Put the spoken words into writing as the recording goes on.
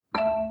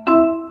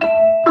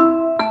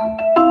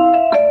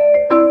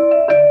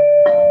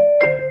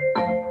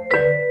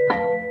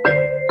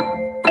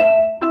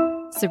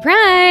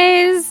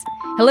Surprise!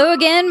 Hello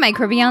again,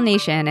 Microbial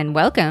Nation, and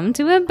welcome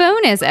to a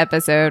bonus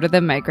episode of the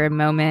Micro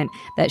Moment,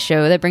 that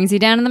show that brings you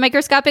down to the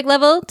microscopic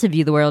level to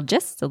view the world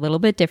just a little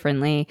bit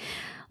differently.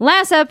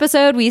 Last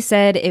episode, we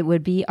said it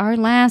would be our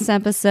last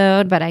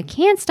episode, but I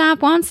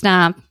won't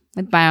stop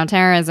with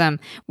bioterrorism.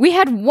 We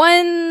had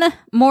one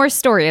more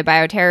story of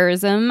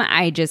bioterrorism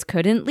I just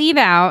couldn't leave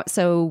out,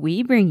 so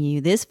we bring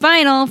you this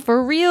final,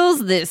 for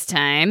reals this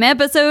time,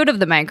 episode of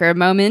the Micro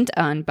Moment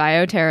on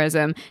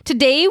bioterrorism.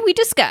 Today, we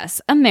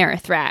discuss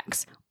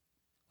Anthrax,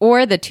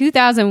 or the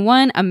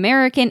 2001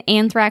 American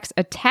Anthrax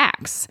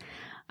attacks.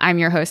 I'm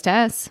your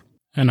hostess.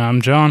 And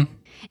I'm John.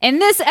 In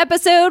this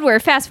episode, we're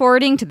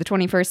fast-forwarding to the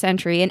 21st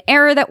century, an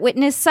era that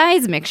witnessed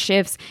seismic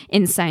shifts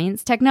in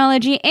science,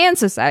 technology, and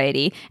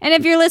society. And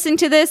if you're listening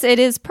to this, it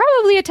is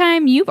probably a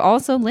time you've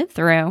also lived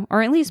through,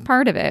 or at least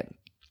part of it.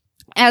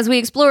 As we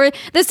explore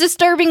this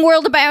disturbing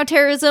world of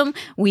bioterrorism,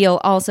 we'll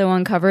also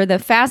uncover the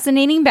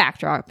fascinating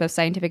backdrop of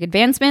scientific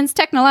advancements,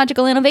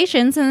 technological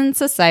innovations, and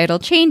societal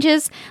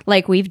changes,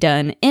 like we've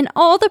done in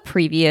all the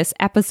previous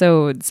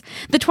episodes.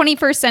 The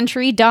 21st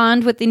century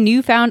dawned with the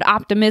newfound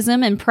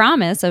optimism and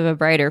promise of a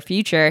brighter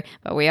future,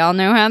 but we all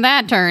know how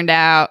that turned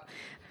out.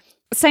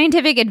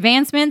 Scientific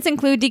advancements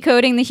include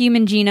decoding the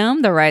human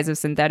genome, the rise of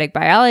synthetic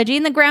biology,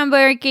 and the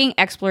groundbreaking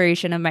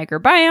exploration of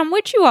microbiome,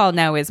 which you all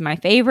know is my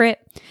favorite.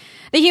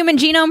 The Human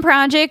Genome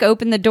Project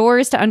opened the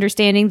doors to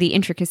understanding the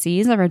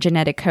intricacies of our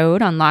genetic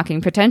code, unlocking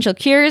potential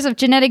cures of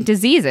genetic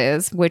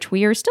diseases, which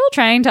we are still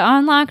trying to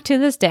unlock to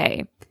this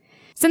day.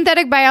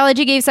 Synthetic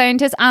biology gave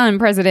scientists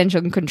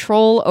unprecedented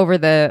control over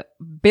the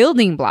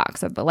building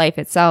blocks of the life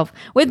itself,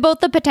 with both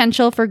the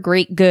potential for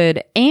great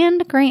good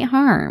and great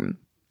harm.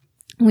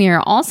 We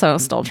are also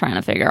still trying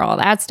to figure all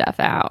that stuff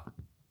out.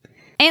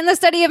 And the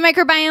study of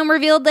microbiome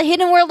revealed the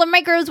hidden world of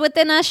microbes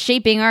within us,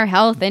 shaping our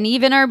health and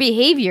even our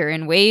behavior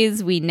in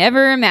ways we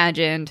never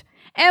imagined.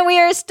 And we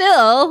are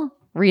still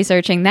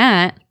researching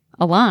that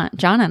a lot.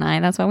 John and I,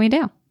 that's what we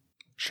do.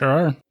 Sure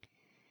are.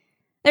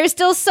 There's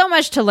still so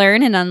much to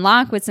learn and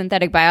unlock with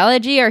synthetic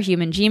biology, our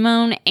human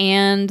genome,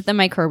 and the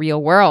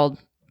microbial world.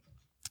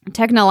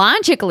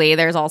 Technologically,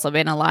 there's also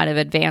been a lot of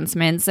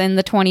advancements in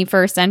the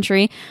 21st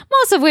century,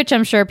 most of which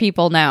I'm sure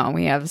people know.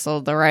 We have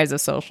the rise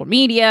of social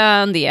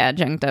media, the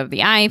adjunct of the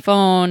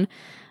iPhone,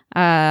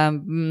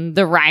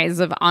 the rise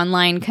of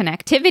online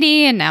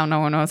connectivity, and now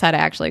no one knows how to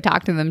actually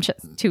talk to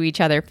to each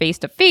other face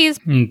to face.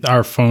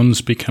 Our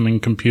phones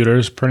becoming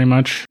computers, pretty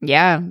much.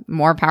 Yeah,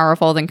 more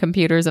powerful than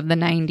computers of the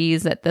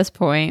 90s at this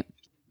point.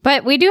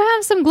 But we do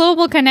have some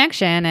global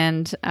connection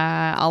and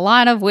a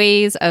lot of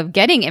ways of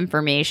getting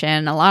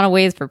information, a lot of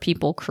ways for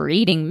people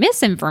creating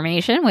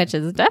misinformation, which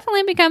is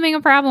definitely becoming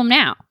a problem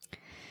now.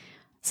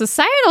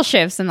 Societal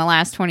shifts in the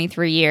last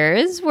 23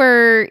 years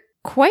were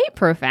quite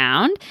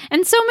profound,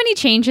 and so many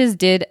changes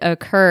did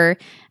occur,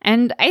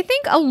 and I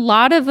think a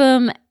lot of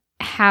them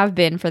have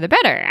been for the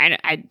better.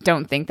 I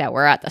don't think that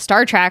we're at the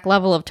Star Trek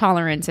level of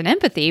tolerance and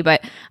empathy,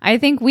 but I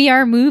think we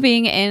are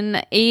moving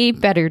in a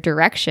better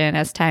direction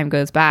as time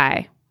goes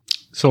by.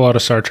 It's a lot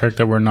of Star Trek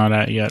that we're not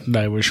at yet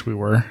that I wish we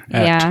were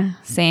at. Yeah,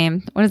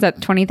 same. What is that,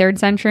 23rd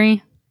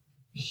century?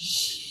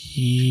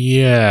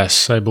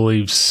 Yes, I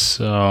believe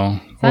so.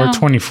 Or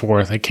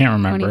 24th, I can't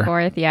remember.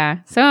 24th, yeah.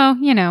 So,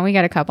 we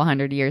got a couple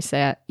hundred years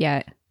set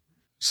yet.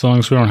 As long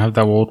as we don't have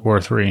that World War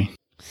III.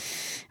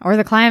 Or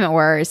the climate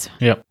wars.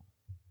 Yep.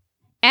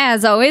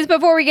 As always,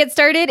 before we get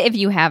started, if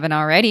you haven't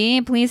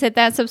already, please hit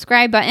that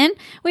subscribe button.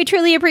 We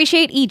truly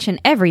appreciate each and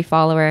every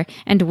follower,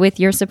 and with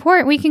your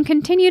support, we can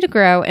continue to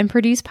grow and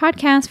produce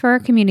podcasts for our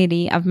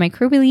community of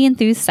microbially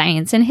enthused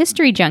science and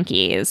history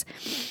junkies.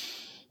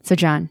 So,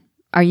 John,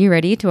 are you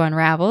ready to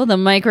unravel the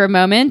micro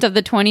moment of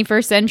the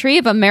 21st century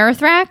of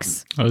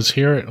Anthrax? Let's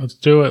hear it. Let's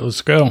do it.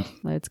 Let's go.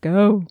 Let's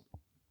go.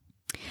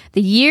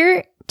 The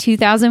year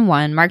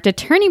 2001 marked a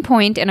turning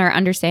point in our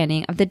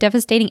understanding of the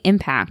devastating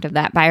impact of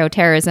that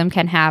bioterrorism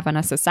can have on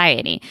a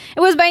society.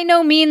 It was by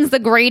no means the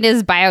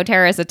greatest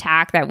bioterrorist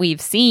attack that we've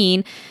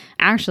seen.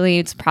 Actually,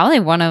 it's probably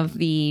one of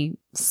the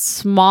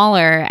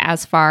smaller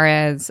as far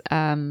as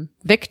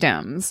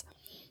victims.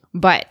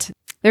 But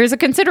there's a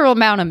considerable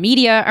amount of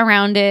media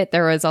around it.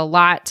 There was a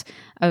lot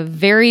of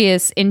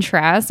various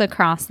interests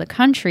across the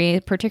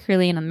country,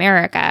 particularly in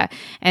America.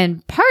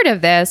 And part of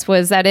this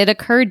was that it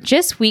occurred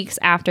just weeks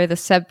after the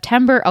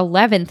September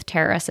 11th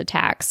terrorist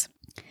attacks,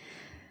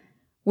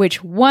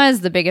 which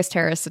was the biggest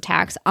terrorist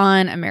attacks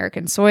on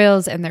American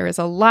soils. And there was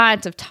a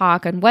lot of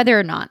talk on whether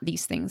or not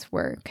these things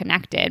were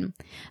connected.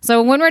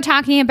 So when we're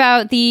talking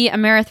about the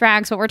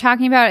Anthrax, what we're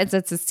talking about is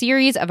it's a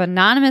series of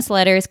anonymous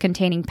letters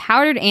containing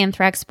powdered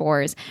anthrax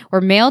spores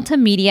were mailed to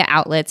media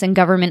outlets and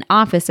government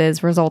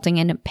offices, resulting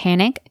in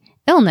panic,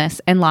 illness,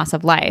 and loss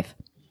of life.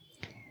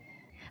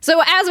 So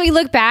as we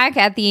look back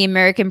at the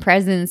American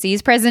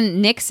presidencies, President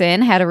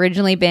Nixon had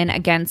originally been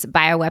against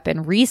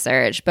bioweapon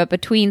research, but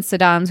between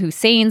Saddam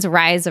Hussein's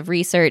rise of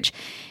research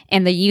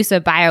and the use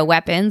of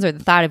bioweapons, or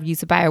the thought of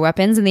use of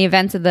bioweapons, and the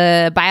events of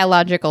the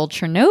biological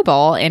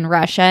Chernobyl in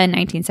Russia in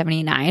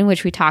 1979,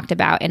 which we talked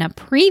about in a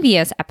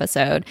previous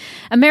episode,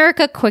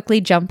 America quickly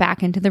jumped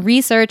back into the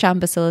research on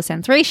Bacillus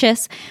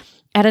anthracis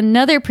at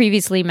another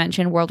previously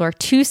mentioned World War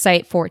II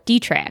site, Fort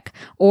Detrick,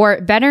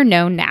 or better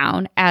known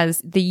now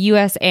as the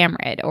U.S.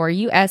 AMRID, or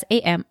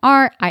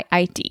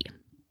USAMRIID.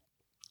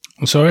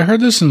 So I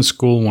heard this in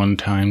school one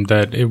time,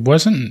 that it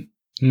wasn't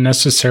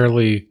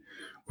necessarily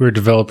we were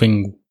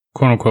developing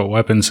quote-unquote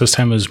weapons. This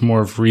time it was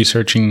more of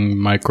researching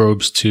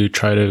microbes to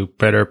try to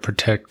better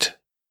protect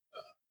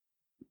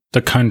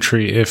the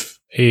country if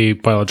a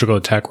biological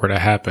attack were to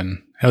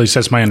happen. At least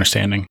that's my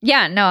understanding.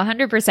 Yeah, no,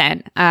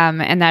 100%.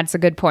 And that's a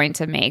good point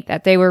to make,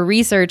 that they were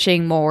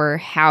researching more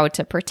how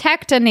to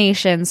protect a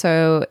nation.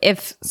 So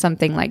if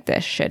something like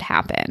this should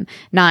happen,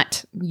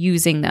 not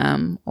using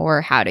them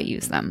or how to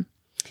use them.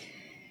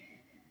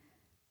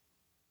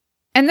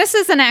 And this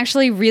is an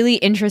actually really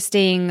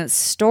interesting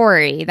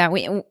story that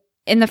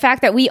in the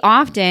fact that we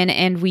often,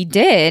 and we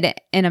did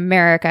in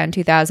America in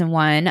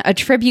 2001,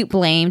 attribute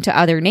blame to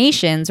other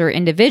nations or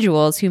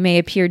individuals who may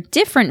appear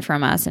different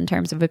from us in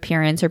terms of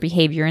appearance or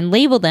behavior, and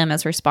label them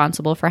as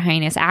responsible for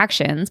heinous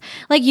actions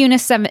like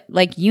Unit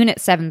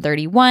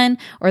 731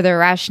 or the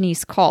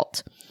Rajneesh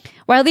cult.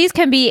 While these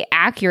can be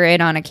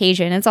accurate on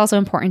occasion, it's also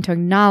important to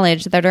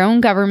acknowledge that our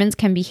own governments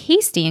can be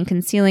hasty in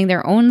concealing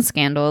their own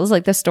scandals,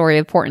 like the story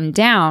of Porton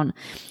Down,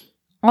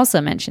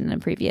 also mentioned in a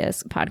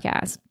previous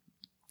podcast.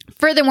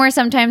 Furthermore,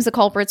 sometimes the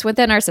culprits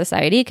within our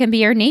society can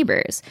be our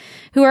neighbors,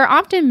 who are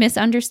often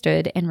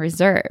misunderstood and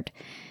reserved.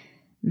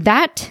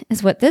 That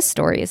is what this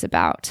story is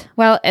about.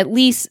 Well, at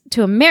least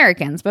to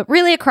Americans, but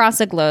really across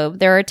the globe,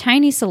 there are a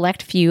tiny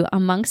select few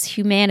amongst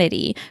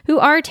humanity who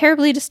are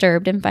terribly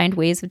disturbed and find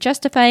ways of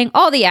justifying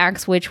all the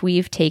acts which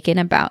we've taken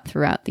about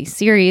throughout these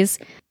series.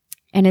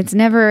 And it's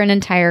never an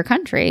entire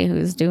country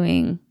who's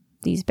doing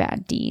these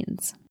bad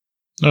deeds.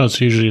 No, it's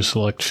usually a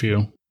select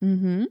few.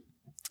 Mm-hmm.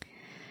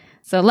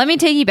 So let me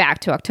take you back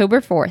to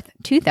October 4th,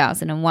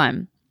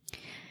 2001.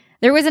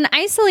 There was an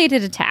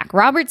isolated attack.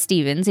 Robert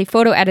Stevens, a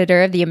photo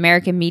editor of the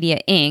American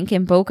Media Inc.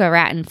 in Boca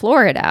Raton,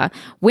 Florida,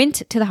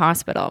 went to the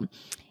hospital.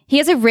 He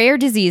has a rare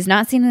disease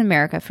not seen in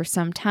America for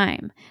some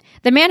time.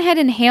 The man had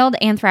inhaled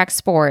anthrax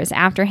spores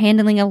after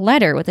handling a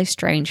letter with a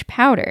strange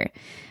powder.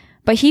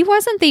 But he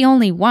wasn't the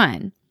only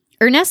one.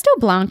 Ernesto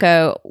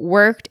Blanco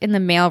worked in the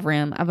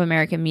mailroom of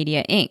American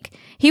Media Inc.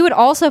 He would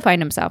also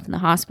find himself in the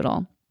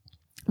hospital.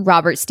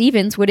 Robert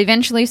Stevens would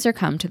eventually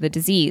succumb to the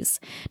disease.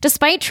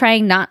 Despite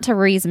trying not to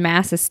raise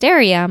mass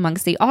hysteria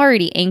amongst the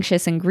already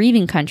anxious and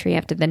grieving country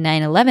after the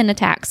 9/11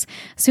 attacks,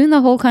 soon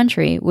the whole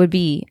country would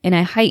be in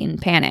a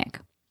heightened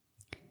panic.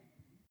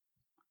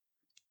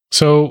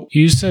 So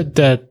you said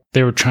that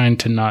they were trying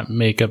to not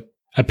make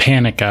a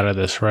panic out of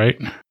this, right?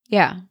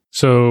 Yeah.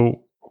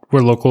 So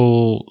were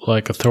local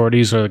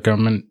authorities or the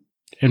government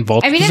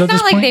involved? I mean, it's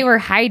not like they were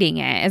hiding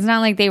it. It's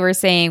not like they were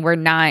saying we're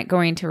not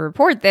going to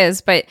report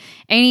this, but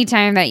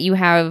anytime that you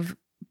have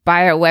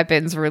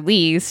bioweapons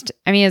released,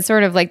 I mean, it's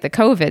sort of like the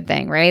COVID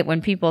thing, right?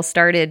 When people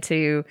started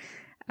to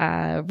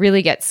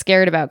really get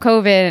scared about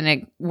COVID and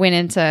it went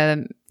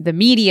into the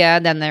media,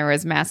 then there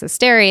was mass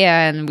hysteria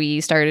and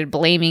we started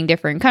blaming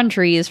different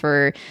countries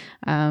for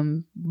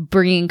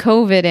bringing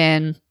COVID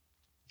in,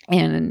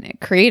 and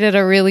it created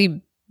a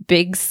really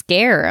big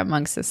scare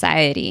amongst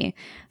society.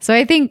 So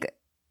I think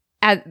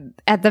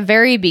at the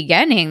very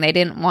beginning, they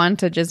didn't want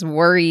to just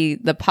worry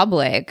the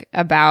public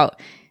about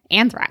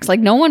anthrax.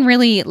 No one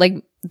really,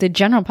 the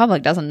general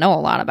public doesn't know a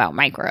lot about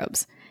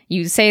microbes.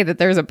 You say that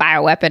there's a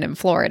bioweapon in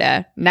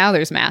Florida, now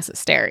there's mass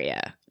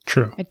hysteria.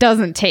 True. It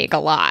doesn't take a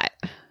lot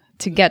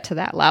to get to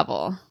that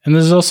level. And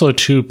there's also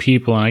two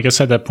people, and I guess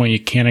at that point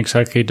you can't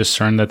exactly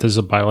discern that this is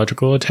a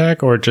biological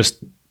attack or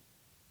just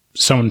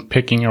someone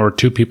picking, or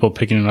two people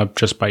picking it up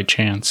just by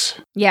chance.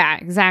 Yeah,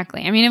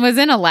 exactly. I mean, it was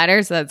in a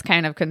letter, so that's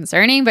kind of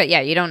concerning, but yeah,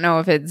 you don't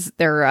know if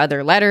there are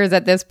other letters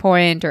at this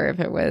point or if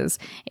it was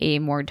a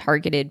more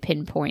targeted,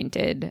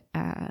 pinpointed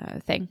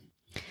thing.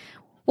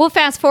 We'll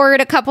fast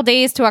forward a couple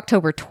days to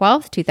October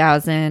 12th,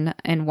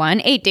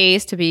 2001, 8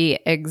 days to be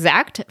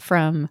exact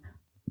from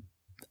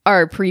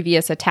our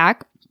previous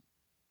attack,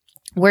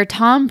 where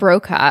Tom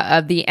Brokaw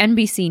of the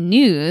NBC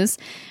News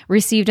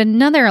received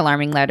another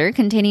alarming letter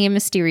containing a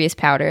mysterious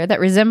powder that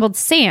resembled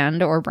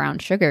sand or brown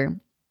sugar.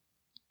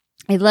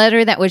 A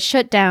letter that would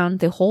shut down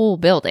the whole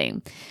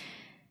building.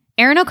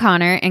 Aaron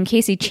O'Connor and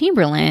Casey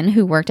Chamberlain,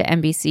 who worked at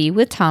NBC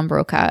with Tom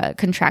Brokaw,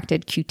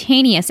 contracted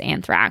cutaneous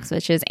anthrax,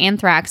 which is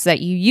anthrax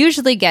that you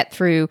usually get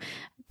through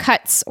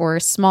cuts or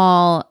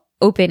small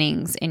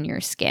openings in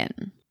your skin.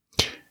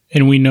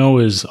 And we know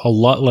is a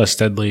lot less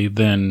deadly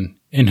than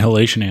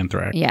inhalation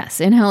anthrax. Yes,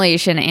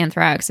 inhalation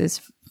anthrax is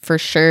for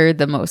sure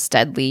the most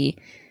deadly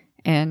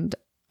and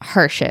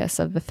harshest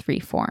of the three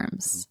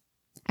forms.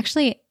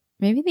 Actually,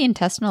 maybe the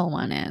intestinal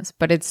one is,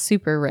 but it's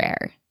super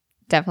rare.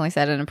 Definitely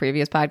said in a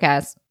previous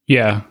podcast.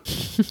 Yeah.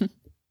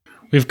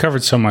 We've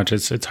covered so much,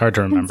 it's hard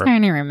to remember. It's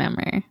hard to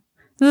remember.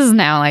 This is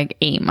now like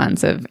 8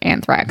 months of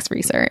anthrax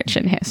research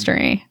and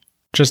history.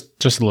 Just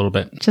a little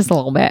bit. Just a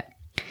little bit.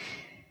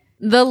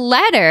 The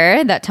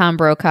letter that Tom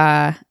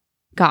Brokaw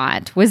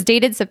got was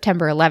dated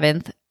September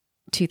 11th,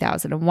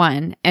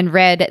 2001, and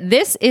read,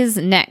 "This is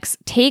next.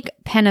 Take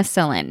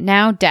penicillin.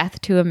 Now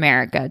death to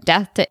America.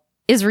 Death to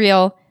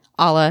Israel.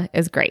 Allah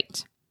is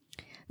great."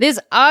 This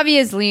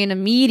obviously and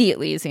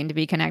immediately seemed to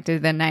be connected to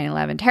the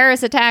 9/11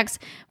 terrorist attacks,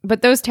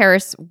 but those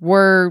terrorists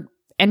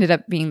ended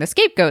up being the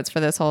scapegoats for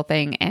this whole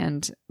thing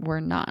and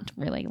were not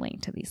really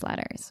linked to these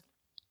letters.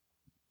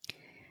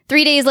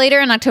 3 days later,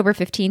 on October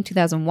 15,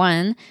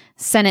 2001,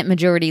 Senate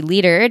Majority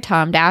Leader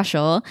Tom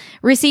Daschle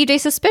received a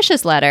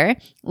suspicious letter.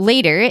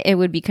 Later, it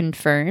would be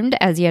confirmed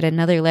as yet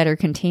another letter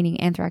containing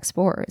anthrax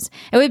spores.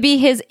 It would be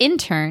his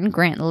intern,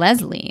 Grant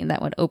Leslie,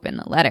 that would open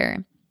the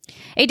letter.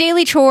 A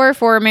daily chore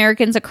for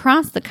Americans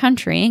across the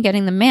country,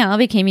 getting the mail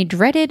became a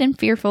dreaded and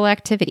fearful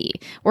activity.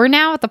 We're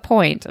now at the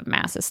point of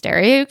mass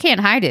hysteria. You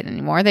can't hide it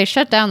anymore. They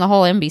shut down the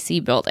whole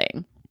NBC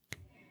building.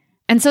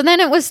 And so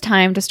then it was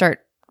time to start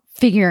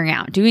figuring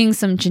out, doing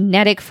some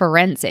genetic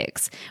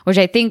forensics, which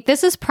I think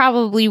this is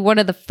probably one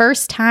of the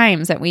first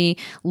times that we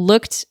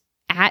looked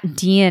at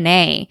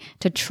DNA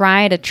to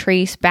try to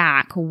trace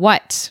back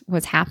what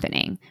was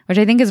happening, which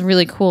I think is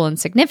really cool and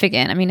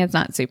significant. I mean, it's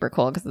not super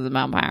cool because it's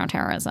about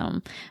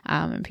bioterrorism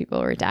and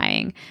people were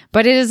dying,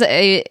 but it is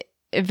a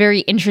very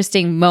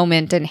interesting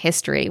moment in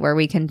history where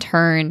we can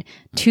turn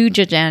to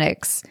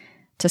genetics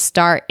to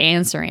start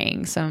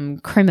answering some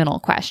criminal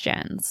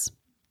questions.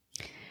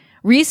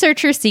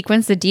 Researchers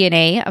sequenced the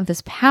DNA of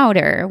this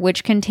powder,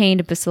 which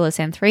contained Bacillus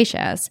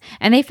anthracis,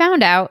 and they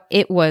found out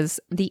it was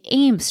the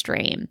AIM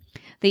strain.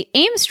 The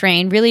AIM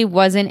strain really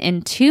wasn't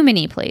in too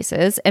many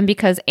places, and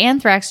because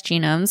anthrax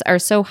genomes are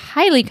so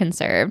highly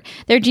conserved,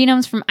 their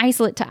genomes from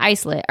isolate to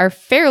isolate are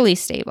fairly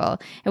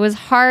stable. It was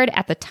hard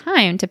at the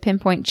time to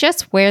pinpoint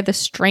just where the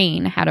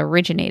strain had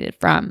originated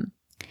from.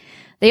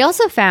 They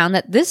also found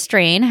that this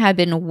strain had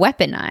been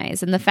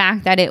weaponized, and the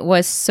fact that it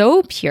was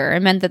so pure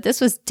meant that this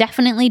was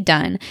definitely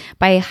done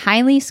by a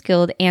highly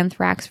skilled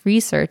anthrax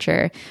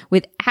researcher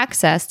with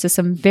access to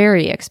some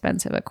very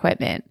expensive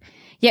equipment.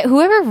 Yet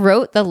whoever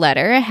wrote the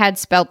letter had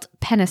spelt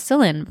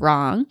penicillin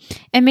wrong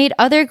and made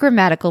other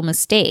grammatical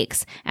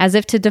mistakes, as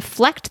if to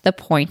deflect the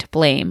point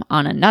blame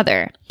on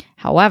another.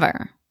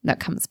 However, that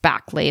comes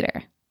back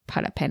later.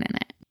 Put a pin in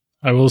it.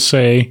 I will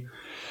say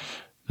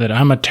that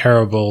I'm a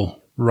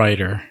terrible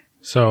writer,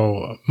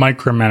 so my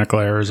grammatical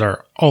errors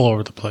are all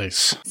over the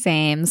place.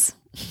 Sames.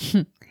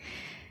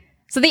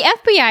 So the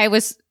FBI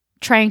was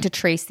trying to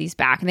trace these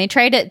back, and they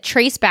tried to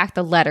trace back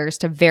the letters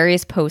to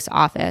various post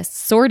office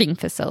sorting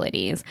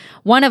facilities,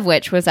 one of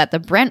which was at the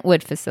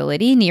Brentwood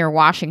facility near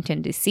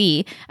Washington,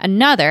 D.C.,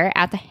 another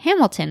at the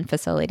Hamilton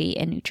facility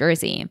in New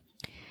Jersey.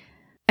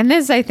 And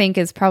this, I think,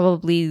 is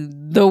probably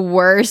the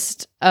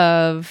worst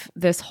of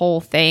this whole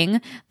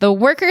thing. The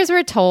workers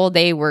were told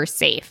they were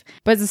safe,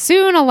 but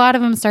soon a lot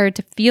of them started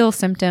to feel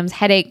symptoms,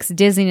 headaches,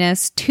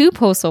 dizziness. 2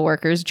 postal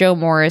workers, Joe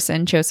Morris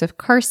and Joseph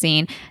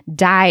Carsine,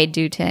 died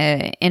due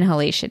to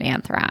inhalation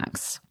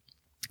anthrax,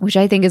 which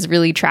I think is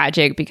really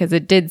tragic because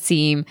it did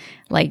seem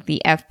like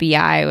the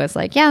FBI was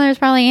like, yeah, there's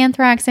probably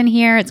anthrax in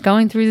here. It's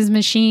going through these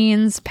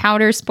machines.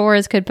 Powder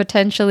spores could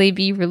potentially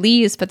be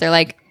released, but they're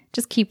like,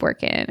 just keep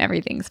working.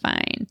 Everything's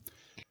fine.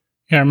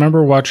 Yeah, I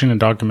remember watching a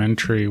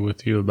documentary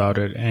with you about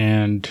it,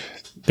 and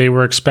they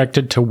were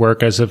expected to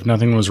work as if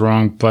nothing was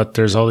wrong, but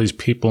there's all these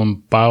people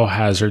in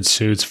biohazard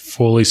suits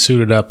fully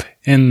suited up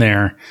in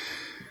there.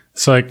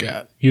 It's like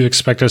you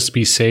expect us to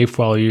be safe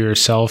while you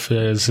yourself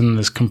is in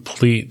this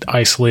complete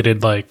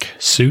isolated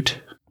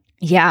suit.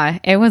 Yeah,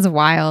 it was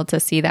wild to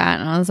see that.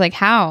 And I was like,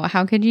 how?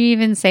 How could you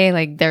even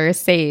say they're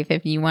safe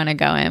if you want to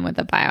go in with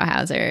a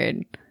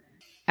biohazard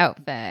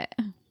outfit?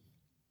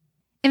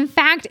 In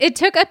fact, it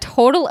took a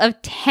total of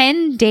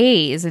 10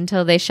 days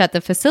until they shut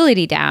the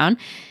facility down,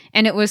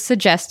 and it was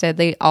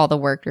suggested all the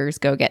workers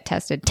go get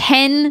tested.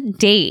 10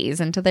 days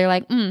until they're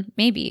like,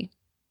 maybe.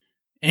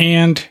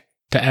 And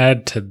to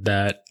add to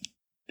that,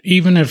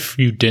 even if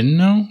you didn't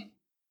know,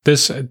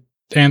 this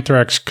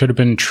anthrax could have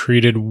been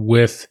treated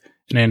with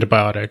an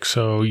antibiotic.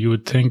 So you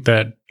would think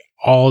that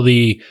all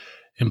the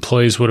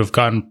employees would have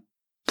gotten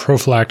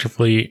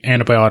prophylactically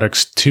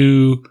antibiotics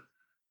to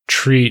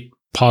treat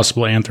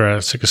possible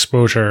anthrax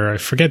exposure. I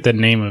forget the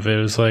name of it.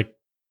 It was like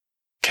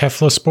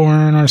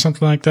cephalosporin or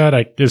something like that.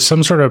 It's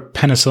some sort of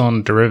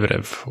penicillin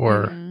derivative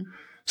or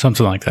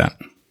something like that.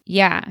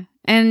 Yeah.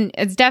 And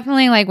it's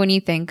definitely when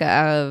you think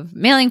of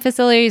mailing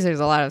facilities, there's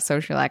a lot of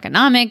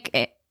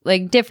socioeconomic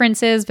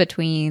differences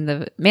between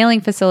the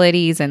mailing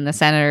facilities and the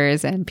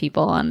senators and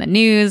people on the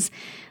news,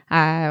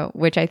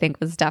 which I think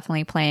was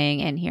definitely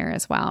playing in here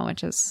as well,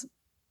 which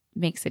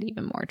makes it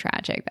even more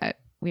tragic that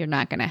we're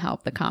not going to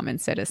help the common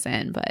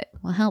citizen, but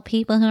we'll help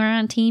people who are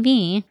on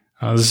TV.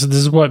 This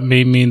is what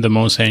made me the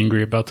most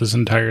angry about this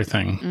entire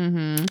thing.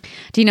 Mm-hmm.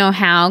 Do you know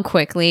how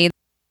quickly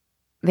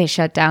they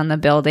shut down the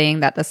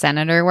building that the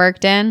senator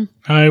worked in?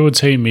 I would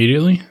say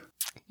immediately.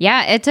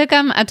 Yeah, it took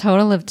them a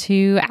total of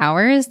 2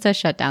 hours to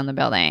shut down the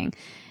building.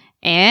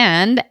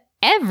 And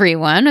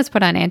everyone was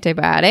put on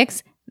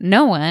antibiotics.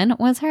 No one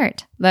was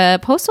hurt. The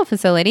postal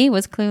facility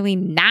was clearly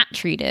not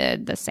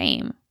treated the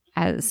same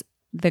as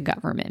the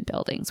government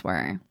buildings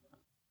were.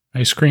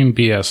 I scream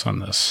BS on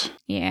this.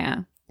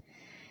 Yeah.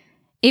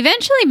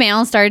 Eventually,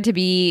 mail started to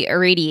be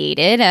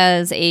irradiated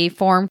as a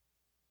form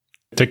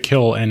to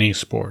kill any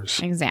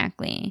spores.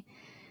 Exactly.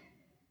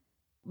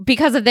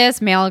 Because of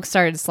this, mail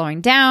started slowing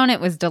down.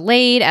 It was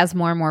delayed as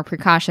more and more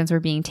precautions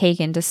were being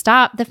taken to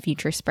stop the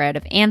future spread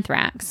of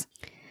anthrax.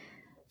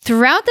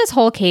 Throughout this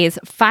whole case,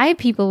 5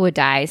 people would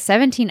die,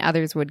 17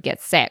 others would get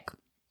sick.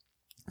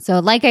 So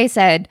like I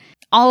said,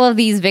 all of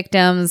these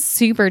victims,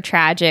 super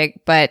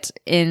tragic, but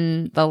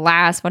in the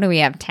last, what do we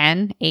have,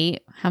 10,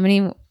 8? How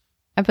many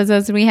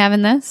episodes do we have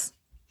in this?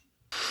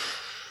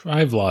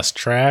 I've lost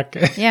track.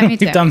 Yeah, me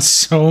too. We've done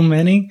so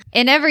many.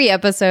 In every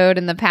episode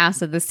in the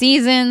past of the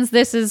seasons,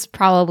 this is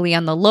probably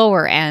on the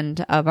lower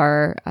end of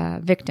our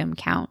victim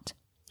count.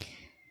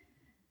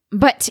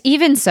 But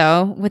even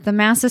so, with the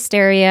mass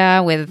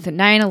hysteria, with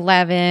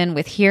 9/11,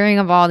 with hearing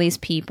of all these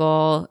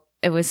people,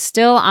 it was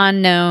still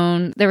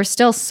unknown. There was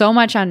still so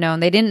much unknown.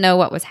 They didn't know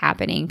what was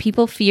happening.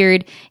 People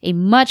feared a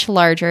much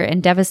larger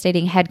and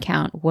devastating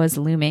headcount was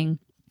looming.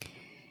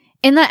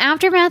 In the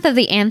aftermath of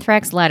the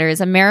anthrax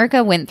letters,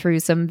 America went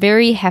through some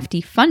very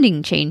hefty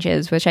funding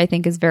changes, which I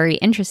think is very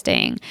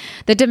interesting.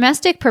 The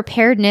Domestic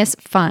Preparedness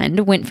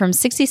Fund went from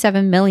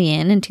 $67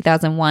 million in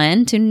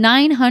 2001 to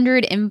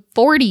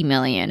 $940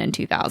 million in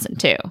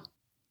 2002.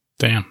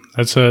 Damn,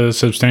 that's a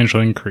substantial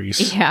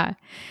increase. Yeah.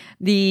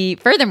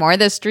 Furthermore,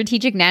 the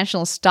Strategic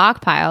National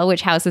Stockpile,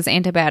 which houses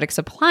antibiotic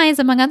supplies,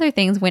 among other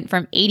things, went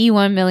from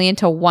 $81 million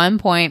to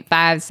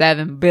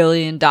 $1.57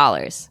 billion.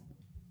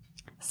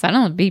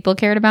 Suddenly, people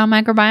cared about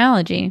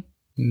microbiology.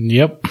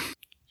 Yep.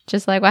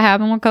 Just like what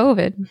happened with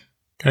COVID.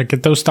 Gotta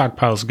get those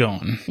stockpiles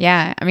going.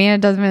 Yeah. I mean,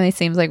 it doesn't really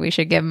seem like we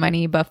should give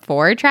money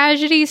before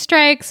tragedy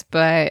strikes,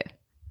 but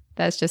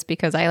that's just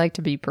because I like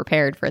to be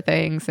prepared for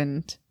things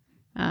and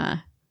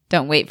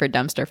don't wait for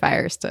dumpster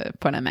fires to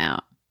put them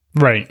out.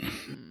 Right.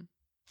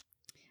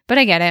 But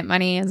I get it.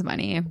 Money is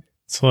money.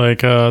 It's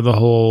like the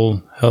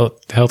whole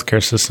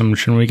healthcare system.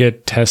 Shouldn't we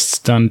get tests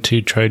done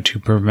to try to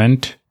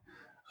prevent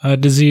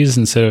disease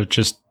instead of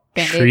just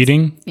Band-Aids.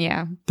 Treating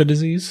the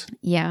disease?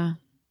 Yeah.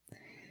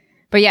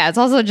 But yeah, it's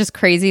also just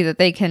crazy that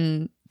they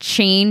can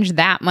change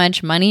that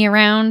much money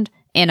around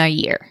in a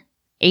year.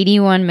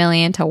 81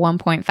 million to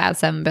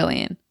 1.57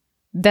 billion.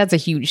 That's a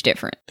huge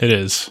difference. It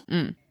is.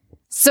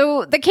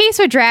 So the case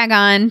would drag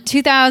on.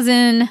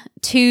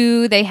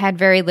 2002, they had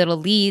very little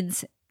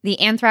leads. The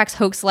anthrax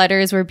hoax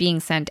letters were being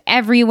sent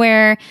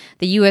everywhere.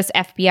 The U.S.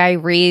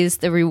 FBI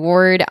raised the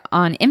reward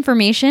on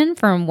information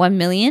from $1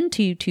 million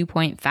to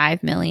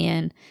 $2.5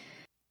 million.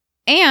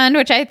 And,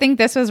 which I think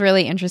this was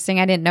really interesting,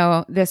 I didn't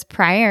know this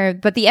prior,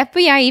 but the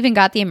FBI even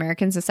got the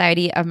American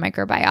Society of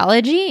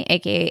Microbiology,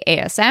 aka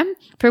ASM,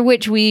 for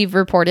which we've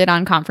reported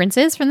on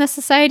conferences from the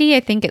society,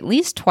 I think at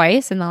least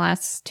twice in the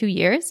last 2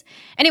 years.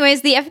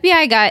 Anyways, the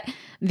FBI got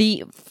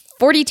the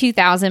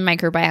 42,000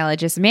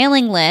 microbiologists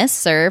mailing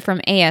list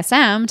from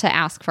ASM to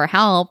ask for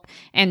help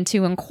and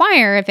to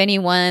inquire if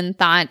anyone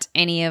thought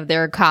any of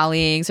their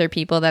colleagues or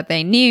people that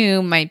they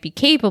knew might be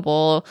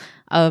capable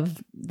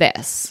of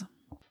this.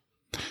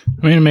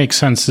 I mean, it makes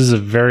sense. This is a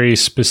very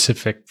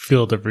specific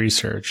field of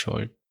research.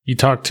 Like, you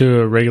talk to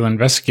a regular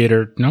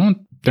investigator,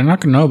 they're not going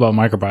to know about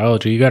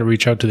microbiology. You got to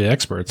reach out to the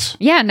experts.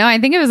 Yeah, no, I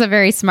think it was a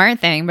very smart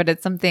thing, but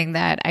it's something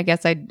that I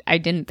guess I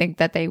didn't think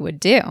that they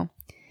would do.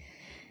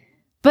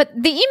 But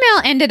the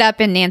email ended up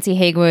in Nancy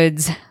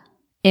Haygood's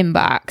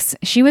inbox.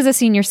 She was a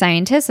senior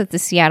scientist at the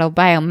Seattle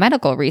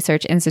Biomedical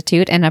Research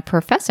Institute and a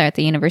professor at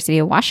the University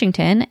of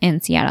Washington in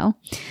Seattle.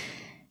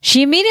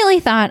 She immediately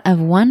thought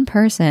of one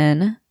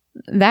person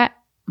that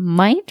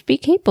might be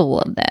capable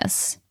of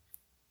this.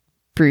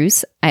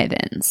 Bruce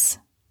Ivins.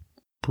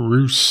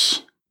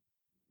 Bruce.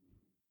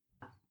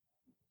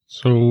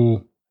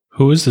 So,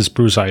 who is this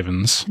Bruce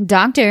Ivins?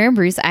 Dr.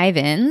 Bruce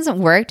Ivins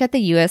worked at the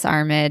U.S.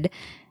 Armed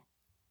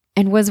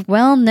and was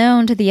well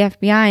known to the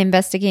FBI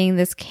investigating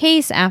this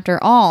case.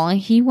 After all,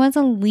 he was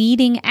a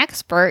leading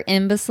expert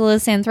in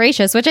Bacillus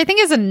anthracis, which I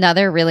think is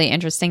another really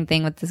interesting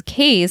thing with this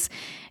case,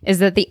 is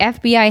that the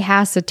FBI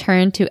has to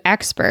turn to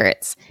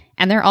experts,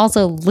 and they're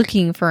also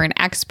looking for an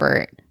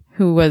expert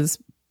who was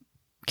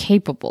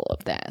capable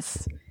of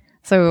this.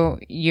 So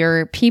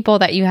your people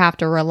that you have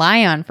to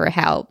rely on for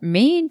help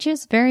may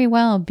just very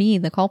well be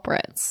the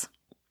culprits.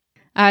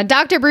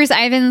 Dr. Bruce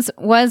Ivins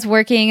was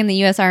working in the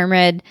U.S.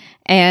 Armed,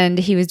 and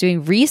he was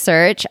doing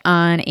research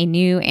on a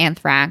new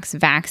anthrax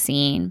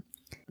vaccine.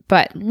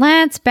 But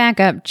let's back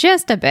up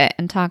just a bit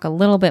and talk a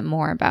little bit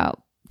more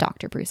about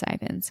Dr. Bruce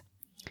Ivins.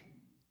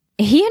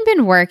 He had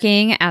been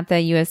working at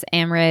the U.S.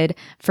 Armed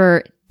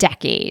for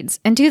decades.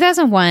 In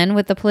 2001,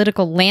 with the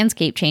political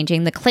landscape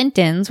changing, the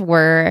Clintons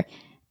were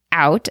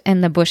out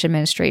and the Bush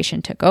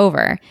administration took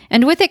over.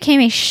 And with it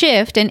came a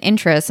shift in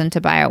interest into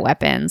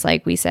bioweapons,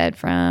 like we said,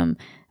 from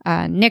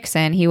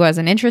Nixon, he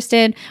wasn't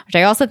interested, which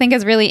I also think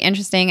is really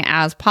interesting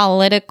as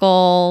politics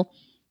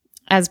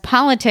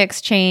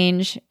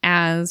change,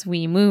 as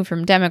we move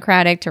from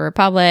Democratic to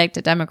Republic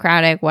to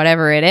Democratic,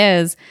 whatever it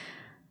is,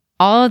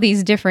 all of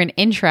these different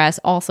interests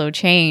also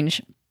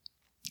change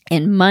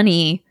and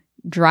money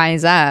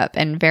dries up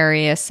in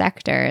various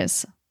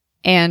sectors.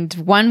 And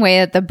one way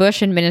that the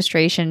Bush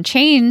administration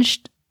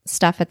changed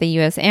stuff at the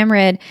U.S.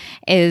 AMRID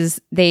is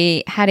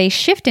they had a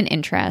shift in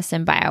interest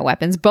in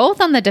bioweapons,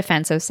 both on the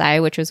defensive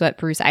side, which was what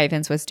Bruce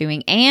Ivins was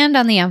doing, and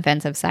on the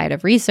offensive side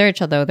of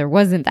research, although there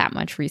wasn't that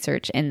much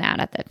research in that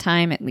at the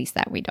time, at least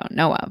that we don't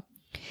know of.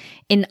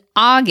 In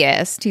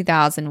August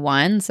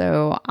 2001,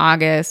 so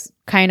August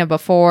kind of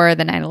before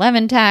the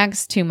 9/11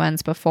 attacks, 2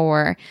 months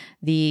before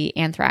the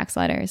Anthrax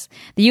letters,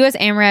 the U.S.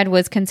 AMRAD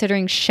was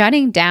considering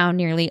shutting down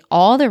nearly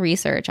all the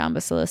research on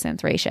Bacillus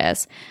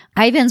anthracis.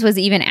 Ivins was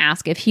even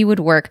asked if he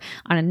would work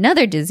on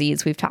another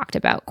disease we've talked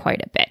about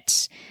quite a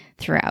bit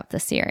throughout the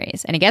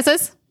series. Any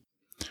guesses?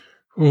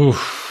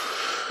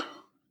 Oof.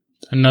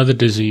 Another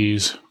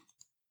disease.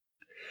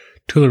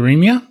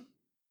 Tularemia?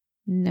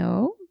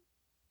 No.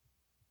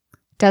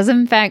 Does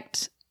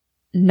infect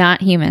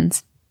not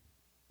humans.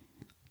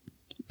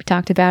 We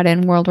talked about it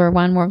in World War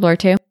I, World War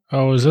II.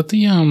 Oh, is that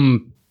the,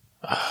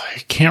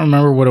 I can't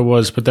remember what it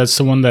was, but that's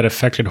the one that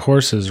affected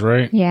horses,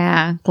 right?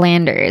 Yeah,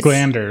 glanders.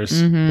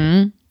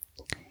 Mm-hmm.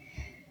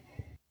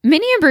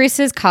 Many of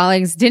Bruce's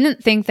colleagues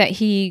didn't think that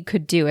he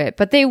could do it,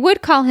 but they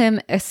would call him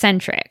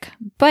eccentric.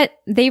 But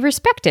they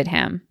respected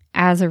him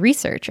as a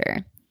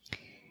researcher.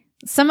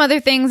 Some other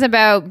things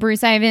about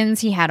Bruce Ivins: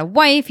 he had a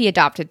wife, he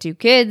adopted 2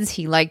 kids,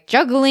 he liked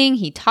juggling,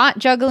 he taught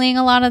juggling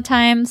a lot of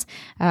times.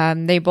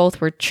 They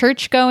both were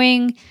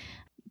church-going.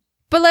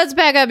 But let's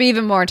back up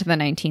even more to the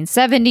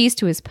 1970s,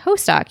 to his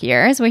postdoc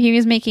years, where he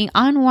was making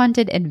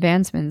unwanted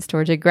advancements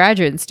towards a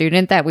graduate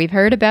student that we've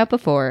heard about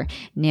before,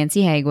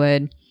 Nancy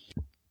Hagwood.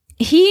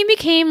 He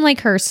became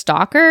like her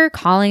stalker,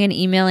 calling and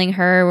emailing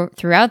her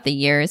throughout the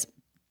years,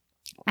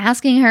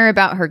 asking her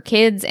about her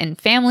kids and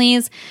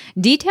families,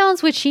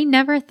 details which she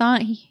never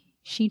thought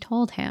she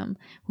told him,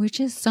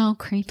 which is so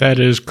creepy. That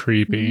is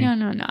creepy.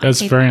 No.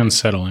 That's very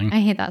unsettling.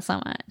 I hate that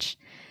so much.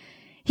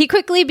 He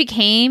quickly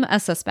became a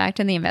suspect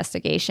in the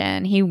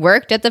investigation. He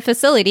worked at the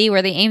facility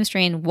where the AIM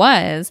strain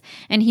was,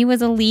 and he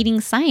was a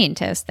leading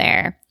scientist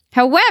there.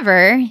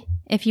 However,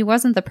 if he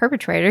wasn't the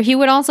perpetrator, he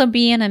would also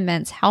be an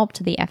immense help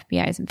to the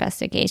FBI's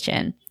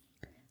investigation.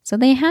 So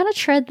they had to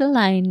tread the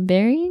line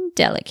very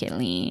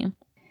delicately.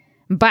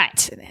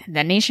 But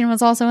the nation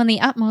was also in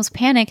the utmost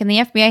panic, and the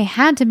FBI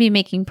had to be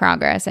making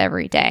progress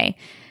every day.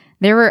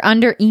 They were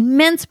under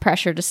immense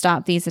pressure to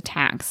stop these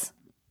attacks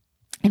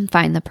and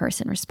find the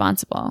person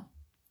responsible.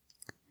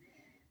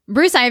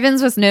 Bruce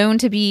Ivins was known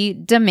to be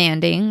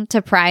demanding, to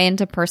pry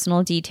into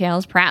personal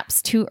details,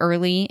 perhaps too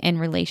early in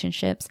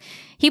relationships.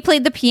 He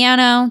played the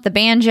piano, the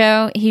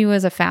banjo. He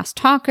was a fast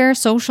talker,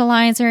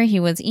 socializer.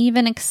 He was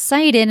even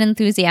excited,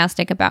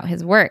 enthusiastic about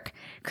his work,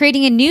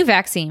 creating a new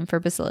vaccine for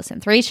Bacillus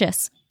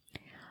anthracis.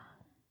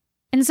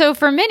 And so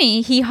for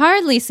many, he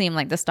hardly seemed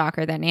like the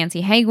stalker that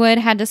Nancy Hagwood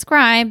had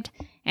described.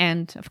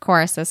 And of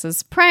course, this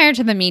is prior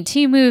to the Me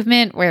Too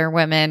movement, where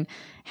women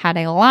had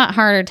a lot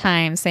harder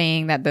time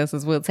saying that this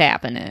is what's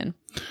happening.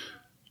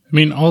 I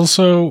mean,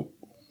 also,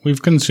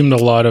 we've consumed a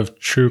lot of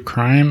true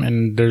crime,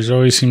 and there's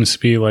always seems to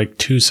be like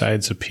 2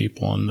 sides of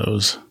people in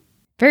those.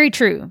 Very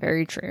true,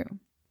 very true.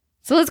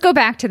 So let's go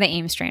back to the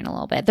AIM strain a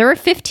little bit. There were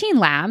 15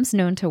 labs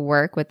known to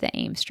work with the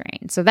AIM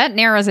strain. So that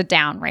narrows it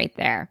down right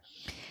there.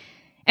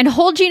 And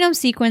whole genome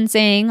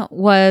sequencing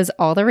was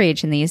all the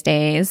rage in these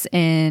days,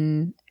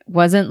 and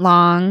wasn't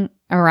long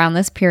around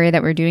this period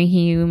that we're doing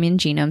human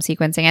genome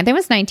sequencing. I think it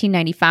was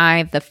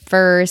 1995, the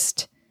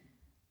first.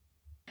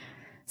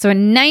 So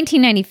in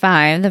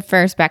 1995, the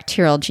first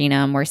bacterial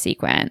genome were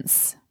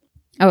sequenced.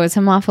 Oh, it was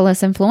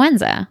Haemophilus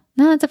influenza.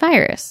 No, that's a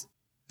virus.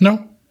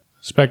 No,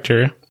 it's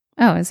bacteria.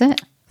 Oh, is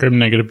it?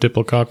 Gram-negative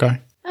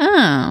diplococci.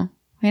 Oh,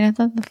 wait, I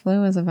thought the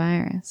flu was a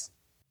virus.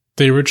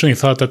 They originally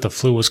thought that the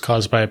flu was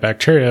caused by a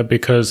bacteria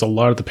because a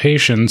lot of the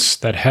patients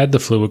that had the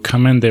flu would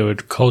come in, they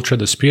would culture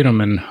the sputum,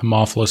 and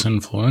Haemophilus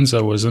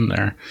influenza was in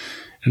there.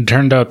 And it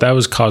turned out that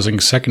was causing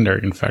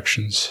secondary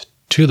infections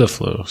to the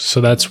flu.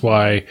 So that's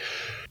why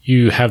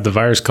you have the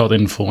virus called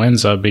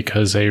influenza,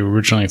 because they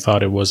originally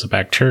thought it was a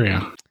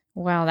bacteria.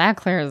 Well, that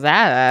clears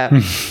that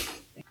up.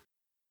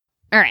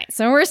 All right,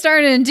 so we're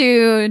starting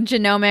to do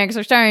genomics.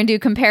 We're starting to do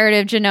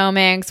comparative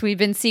genomics. We've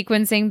been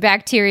sequencing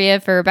bacteria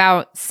for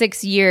about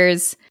 6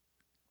 years.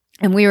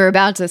 And we were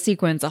about to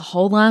sequence a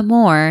whole lot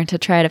more to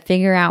try to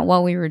figure out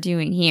what we were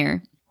doing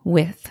here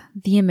with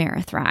the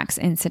Amerithrax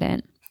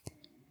incident.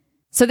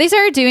 So they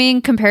started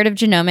doing comparative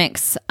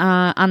genomics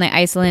on the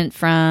isolate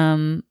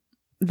from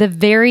the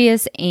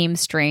various AIM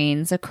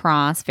strains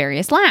across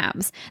various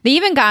labs. They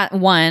even got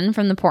one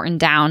from the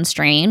Porton-Down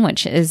strain,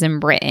 which is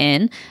in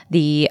Britain,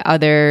 the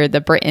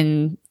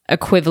Britain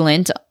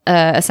equivalent,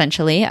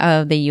 essentially,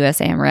 of the US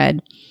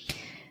AMRED.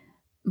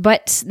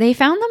 But they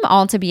found them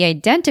all to be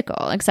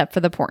identical, except for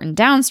the Porton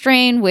Down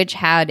strain, which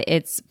had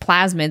its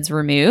plasmids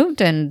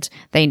removed, and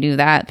they knew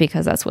that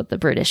because that's what the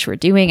British were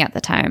doing at the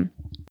time.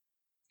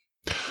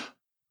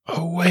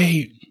 Oh,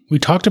 wait. We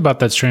talked about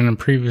that strain in a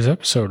previous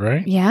episode,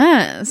 right?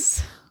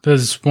 Yes.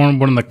 There's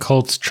one of the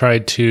cults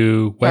tried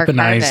to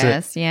weaponize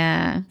it.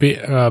 Yeah.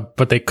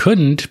 But they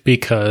couldn't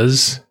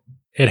because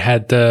it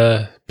had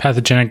the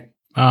pathogenic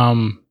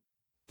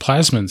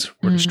plasmids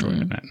were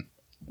destroyed in it.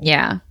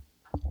 Yeah.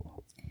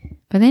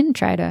 But they didn't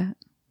try to...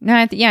 No,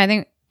 I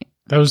think...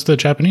 That was the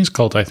Japanese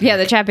cult, I think. Yeah,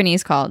 the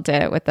Japanese cult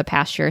did it with the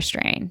Pasteur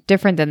strain.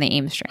 Different than the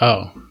Ames strain.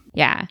 Oh.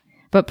 Yeah.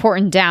 But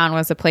Porton Down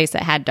was a place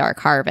that had dark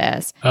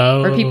harvest.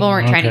 Where people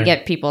weren't trying to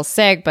get people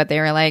sick, but they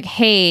were like,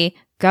 hey,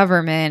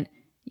 government,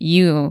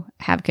 you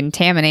have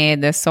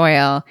contaminated this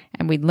soil,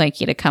 and we'd like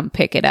you to come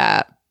pick it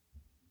up.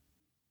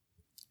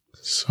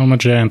 So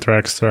much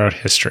anthrax throughout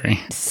history.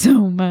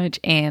 So much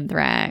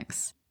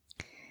anthrax.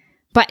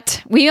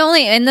 But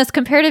in this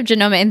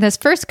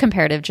first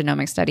comparative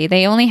genomic study,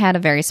 they only had a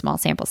very small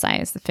sample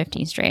size, the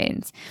 15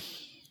 strains.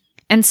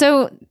 And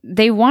so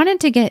they wanted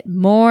to get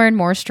more and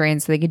more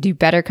strains so they could do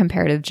better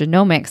comparative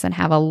genomics and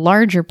have a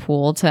larger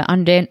pool to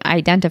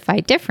identify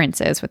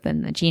differences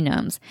within the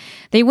genomes.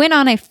 They went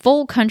on a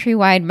full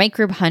countrywide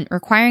microbe hunt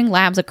requiring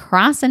labs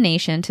across the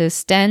nation to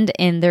send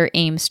in their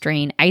Ames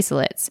strain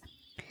isolates.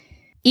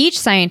 Each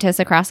scientist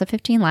across the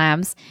 15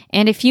 labs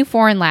and a few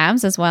foreign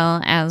labs as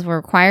well as were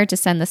required to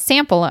send the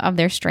sample of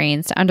their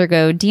strains to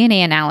undergo DNA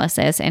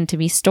analysis and to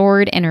be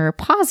stored in a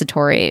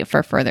repository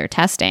for further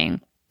testing.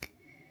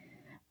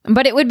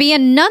 But it would be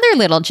another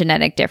little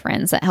genetic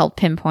difference that helped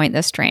pinpoint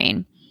the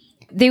strain.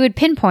 They would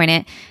pinpoint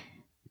it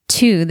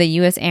to the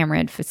U.S.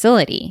 Amarid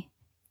facility.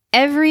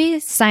 Every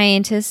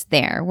scientist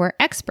there were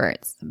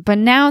experts, but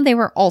now they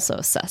were also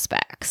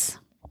suspects.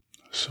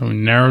 So we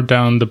narrowed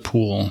down the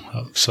pool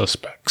of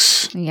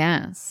suspects.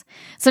 Yes.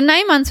 So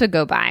 9 months would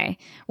go by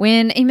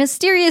when a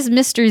mysterious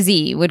Mr.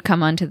 Z would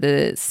come onto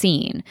the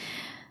scene.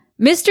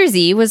 Mr.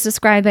 Z was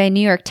described by New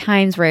York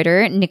Times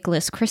writer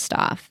Nicholas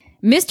Kristof.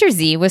 Mr.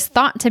 Z was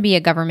thought to be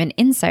a government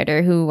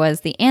insider who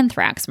was the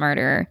anthrax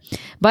murderer,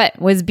 but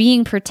was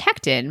being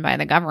protected by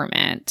the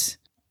government.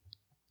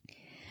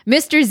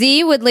 Mr.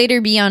 Z would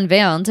later be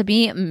unveiled to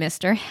be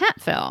Mr.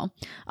 Hatfill,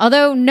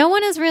 although no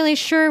one is really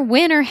sure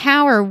when or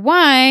how or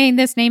why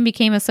this name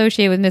became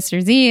associated with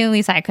Mr. Z. At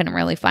least I couldn't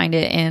really find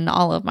it in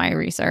all of my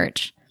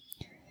research.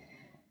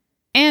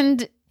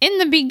 And in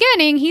the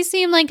beginning, he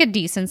seemed like a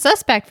decent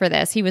suspect for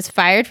this. He was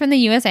fired from the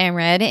U.S.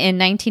 Amarid in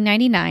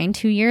 1999,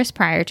 2 years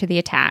prior to the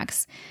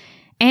attacks.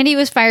 And he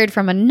was fired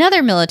from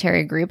another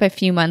military group a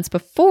few months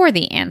before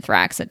the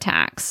anthrax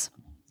attacks.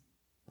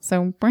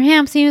 So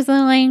perhaps he was a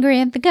little angry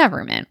at the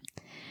government.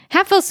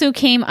 Hatfill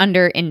came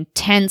under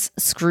intense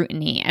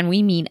scrutiny, and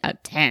we mean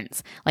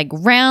intense, like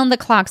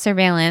round-the-clock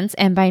surveillance,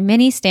 and by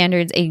many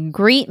standards, a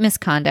great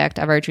misconduct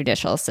of our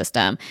judicial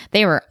system.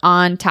 They were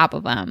on top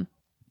of him.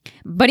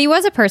 But he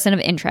was a person of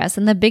interest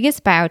in the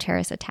biggest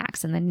bioterrorist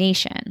attacks in the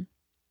nation.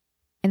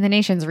 In the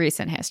nation's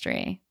recent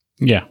history.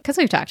 Yeah. Because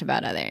we've talked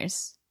about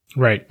others.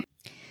 Right.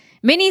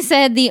 Many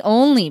said the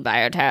only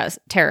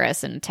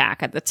bioterrorist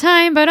attack at the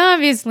time, but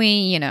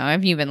obviously,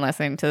 if you've been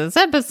listening to this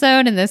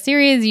episode in this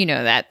series, you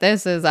know that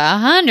this is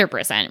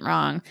 100%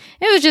 wrong.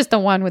 It was just the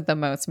one with the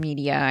most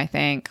media, I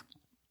think.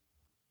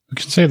 We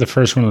can say the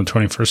first one of the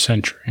 21st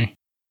century.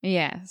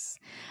 Yes.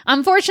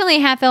 Unfortunately,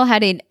 Hatfill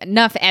had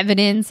enough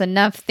evidence,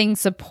 enough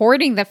things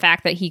supporting the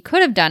fact that he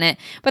could have done it,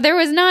 but there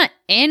was not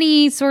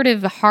any sort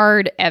of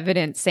hard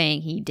evidence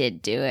saying he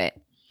did do it.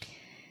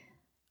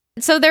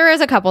 So there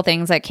was a couple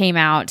things that came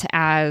out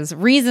as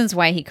reasons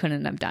why he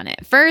couldn't have done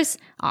it. First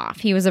off,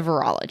 he was a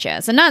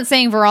virologist. I'm not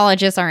saying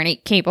virologists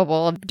aren't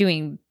capable of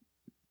doing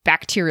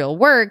bacterial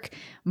work,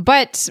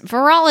 but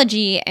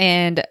virology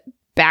and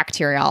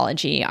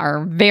bacteriology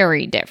are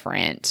very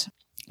different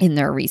in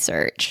their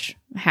research.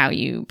 How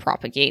you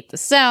propagate the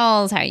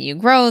cells, how you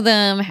grow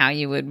them, how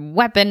you would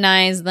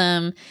weaponize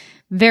them.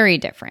 Very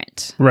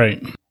different.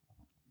 Right.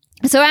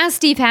 So as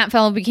Steve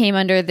Hatfill became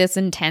under this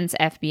intense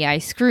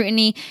FBI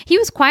scrutiny, he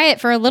was quiet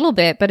for a little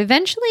bit, but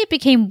eventually it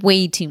became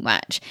way too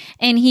much.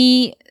 And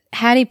he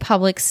had a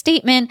public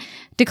statement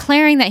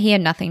declaring that he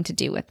had nothing to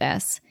do with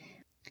this.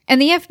 And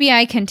the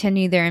FBI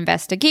continued their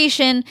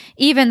investigation,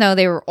 even though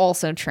they were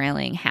also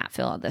trailing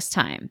Hatfill at this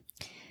time.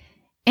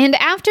 And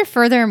after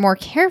further and more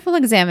careful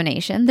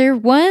examination, there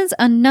was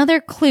another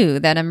clue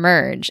that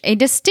emerged, a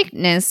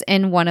distinctness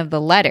in one of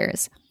the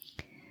letters.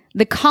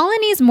 The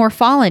colony's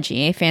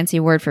morphology, a fancy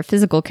word for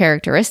physical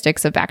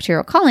characteristics of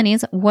bacterial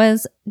colonies,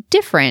 was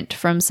different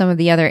from some of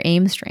the other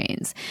AIM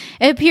strains.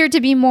 It appeared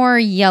to be more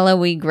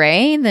yellowy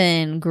gray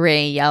than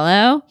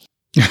gray-yellow.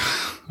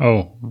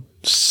 Oh,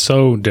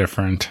 so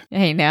different.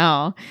 I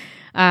know.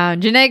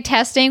 Genetic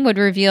testing would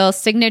reveal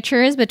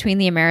signatures between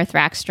the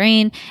Anthrax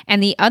strain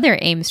and the other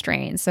AIM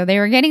strains. So they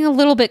were getting a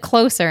little bit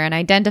closer and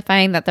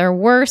identifying that there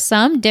were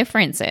some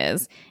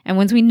differences. And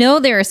once we know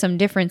there are some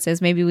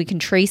differences, maybe we can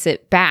trace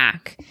it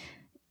back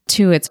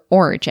to its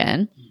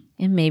origin.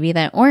 And maybe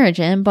that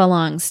origin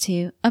belongs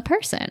to a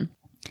person.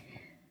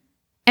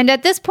 And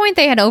at this point,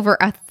 they had over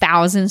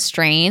 1,000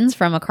 strains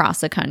from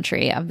across the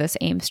country of this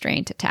AIM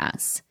strain to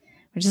test,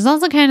 which is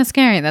also kind of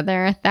scary that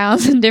there are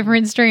 1,000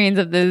 different strains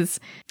of this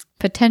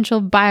potential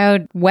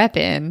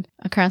bioweapon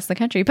across the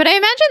country. But I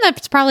imagine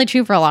that's probably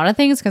true for a lot of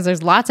things because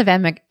there's lots of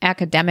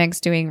academics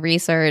doing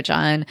research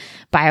on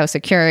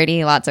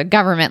biosecurity, lots of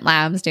government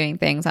labs doing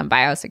things on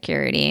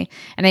biosecurity.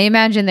 And I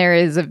imagine there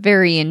is a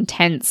very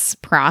intense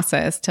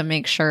process to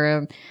make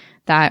sure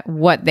that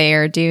what they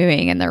are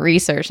doing and the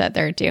research that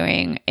they're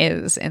doing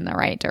is in the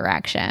right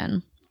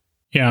direction.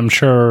 Yeah, I'm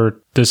sure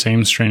this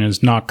AIM strain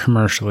is not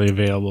commercially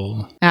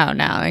available. Oh,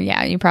 no.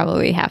 Yeah, you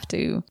probably have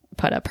to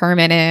put a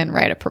permit in,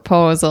 write a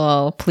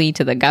proposal, plead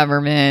to the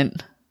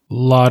government. A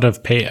lot of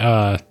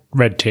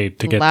red tape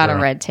to get through. A lot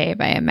of red tape,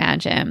 I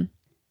imagine.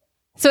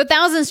 So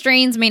 1,000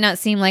 strains may not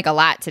seem like a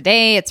lot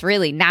today. It's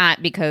really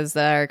not because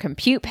our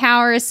compute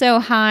power is so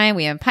high.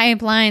 We have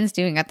pipelines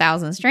doing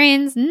 1,000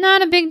 strains.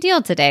 Not a big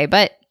deal today,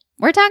 but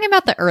we're talking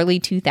about the early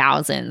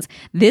 2000s.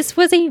 This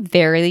was a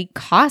very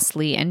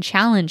costly and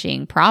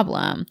challenging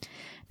problem.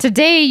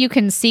 Today, you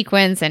can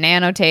sequence and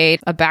annotate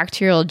a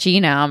bacterial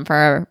genome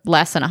for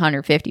less than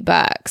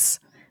 $150.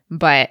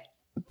 But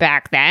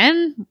back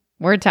then,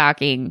 we're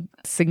talking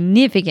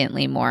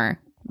significantly more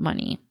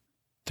money.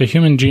 The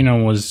human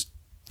genome was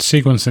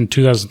sequenced in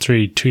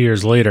 2003, 2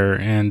 years later,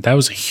 and that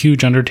was a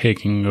huge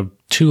undertaking of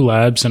 2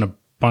 labs and a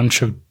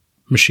bunch of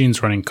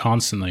machines running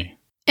constantly.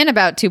 And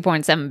about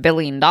 $2.7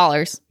 billion.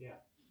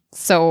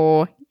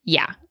 So,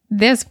 yeah,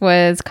 this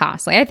was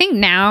costly. I think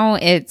now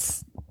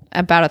it's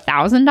about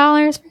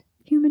 $1,000 for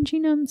human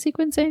genome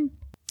sequencing.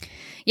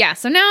 Yeah,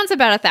 so now it's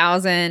about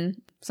 $1,000.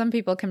 Some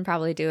people can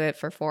probably do it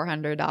for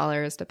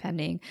 $400,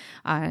 depending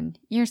on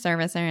your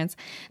servicers.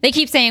 They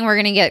keep saying we're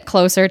going to get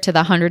closer to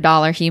the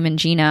 $100 human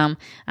genome,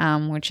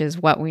 which is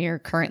what we are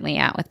currently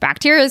at with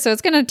bacteria. So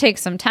it's going to take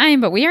some time,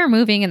 but we are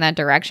moving in that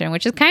direction,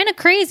 which is kind of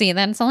crazy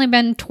that it's only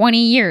been 20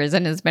 years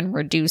and has been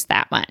reduced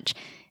that much.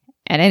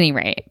 At any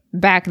rate,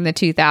 back in the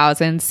 2000s,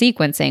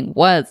 sequencing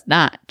was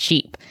not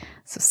cheap.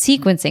 So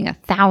sequencing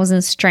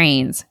 1,000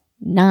 strains,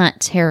 not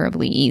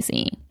terribly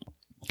easy.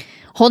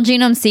 Whole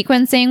genome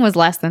sequencing was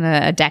less than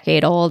a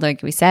decade old,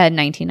 like we said,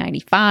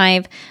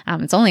 1995.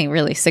 It's only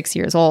really 6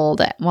 years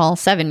old,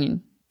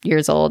 7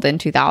 years old in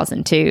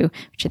 2002,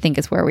 which I think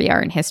is where we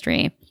are in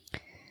history.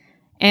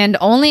 And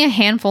only a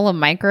handful of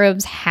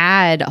microbes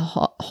had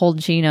whole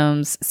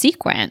genomes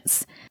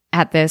sequenced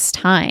at this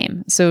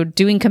time. So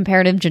doing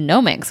comparative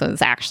genomics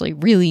was actually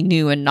really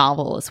new and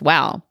novel as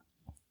well.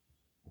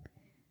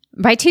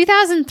 By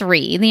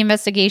 2003, the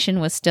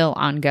investigation was still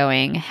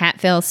ongoing.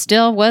 Hatfield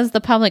still was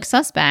the public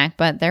suspect,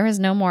 but there was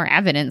no more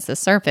evidence to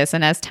surface.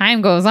 And as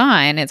time goes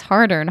on, it's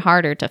harder and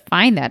harder to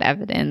find that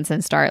evidence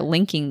and start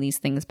linking these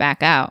things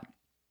back out.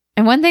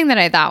 And one thing that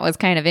I thought was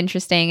kind of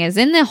interesting is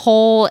in this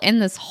whole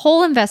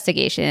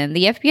investigation,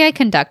 the FBI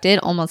conducted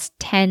almost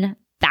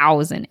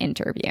 10,000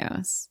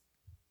 interviews.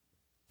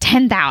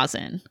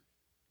 10,000.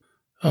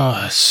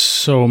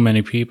 So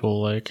many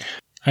people.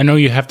 I know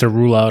you have to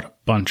rule out a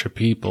bunch of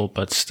people,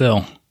 but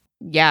still.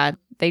 Yeah,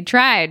 they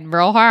tried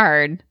real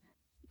hard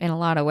in a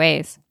lot of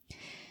ways.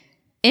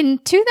 In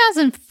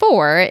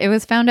 2004, it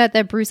was found out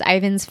that Bruce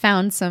Ivins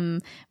found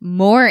some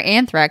more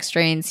anthrax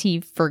strains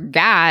he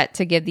forgot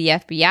to give the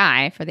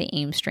FBI for the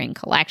AIM strain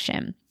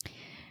collection.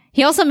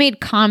 He also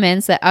made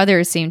comments that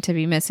others seemed to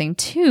be missing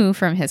too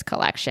from his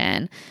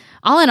collection.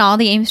 All in all,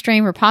 the AIM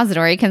strain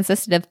repository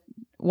consisted of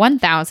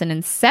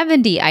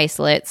 1,070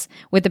 isolates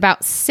with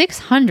about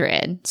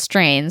 600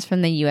 strains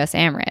from the U.S.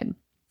 AMRID,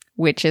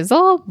 which is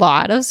a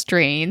lot of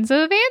strains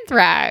of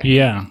anthrax.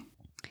 Yeah.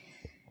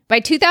 By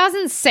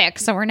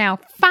 2006, so we're now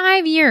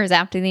 5 years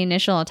after the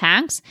initial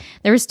attacks,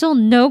 there was still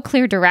no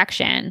clear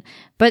direction,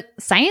 but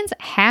science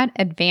had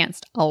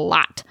advanced a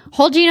lot.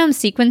 Whole genome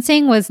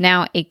sequencing was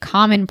now a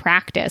common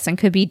practice and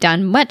could be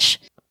done much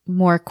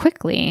more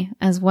quickly,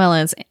 as well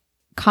as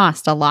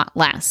cost a lot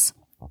less.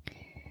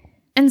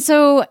 And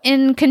so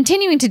in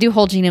continuing to do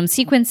whole genome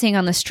sequencing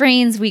on the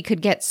strains, we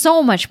could get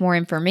so much more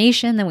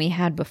information than we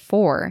had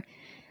before.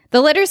 The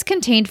letters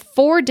contained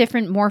 4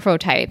 different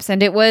morphotypes,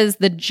 and it was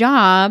the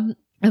job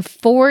of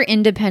 4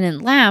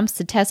 independent labs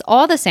to test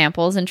all the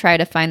samples and try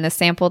to find the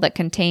sample that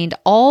contained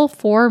all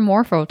 4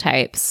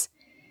 morphotypes,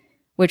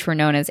 which were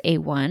known as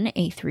A1,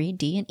 A3,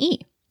 D, and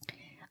E.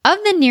 Of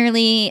the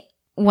nearly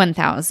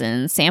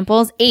 1,000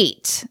 samples,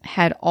 8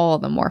 had all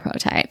the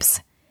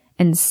morphotypes.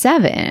 And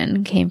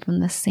 7 came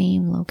from the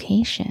same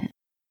location,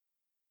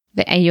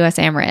 the US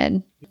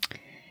AMRID.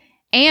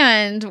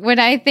 And what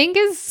I think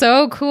is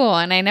so cool,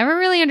 and I never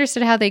really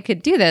understood how they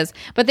could do this,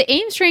 but the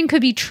AIM strain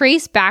could be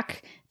traced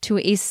back to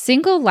a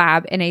single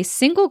lab in a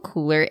single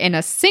cooler in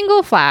a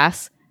single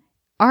flask,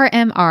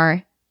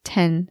 RMR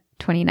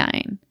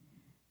 1029.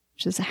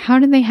 Which is, how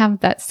did they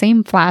have that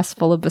same flask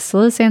full of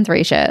Bacillus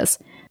anthracis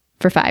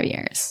for 5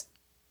 years?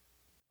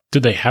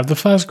 Did they have the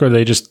flask, or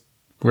they just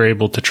were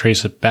able to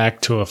trace it back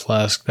to a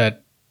flask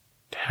that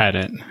had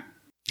it?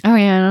 Oh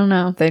yeah, I don't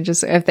know.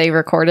 If they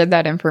recorded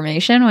that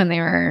information when they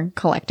were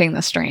collecting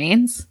the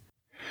strains.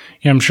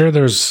 Yeah, I'm sure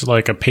there's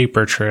like a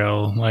paper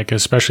trail, like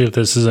especially if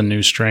this is a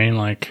new strain,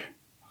 like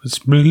let's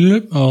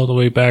blip all the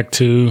way back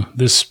to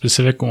this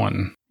specific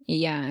one.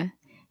 Yeah.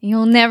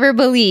 You'll never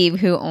believe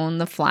who owned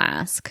the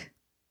flask.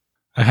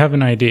 I have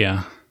an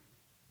idea.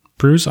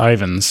 Bruce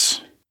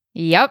Ivans.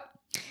 Yep.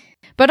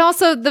 But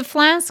also, the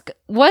flask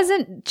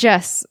wasn't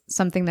just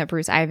something that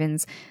Bruce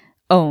Ivans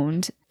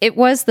owned. It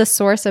was the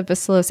source of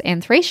Bacillus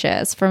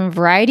anthracis from a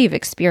variety of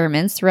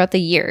experiments throughout the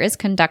years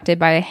conducted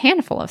by a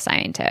handful of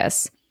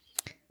scientists.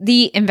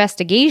 The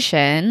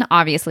investigation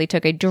obviously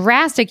took a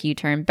drastic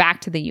U-turn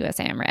back to the U.S.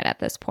 AMRED at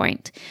this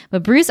point,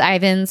 but Bruce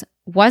Ivans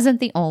wasn't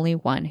the only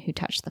one who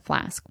touched the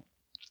flask.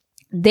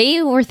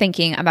 They were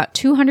thinking about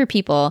 200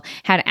 people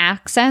had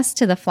access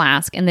to the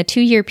flask in the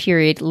 2-year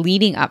period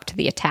leading up to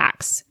the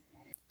attacks.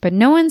 But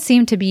no one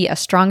seemed to be a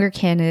stronger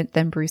candidate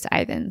than Bruce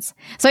Ivans.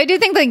 So I do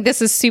think like this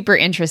is super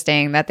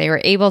interesting that they were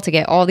able to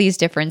get all these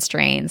different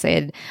strains. They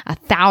had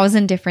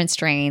 1,000 different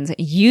strains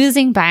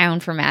using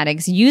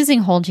bioinformatics, using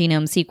whole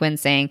genome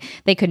sequencing.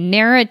 They could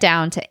narrow it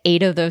down to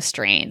 8 of those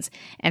strains.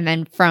 And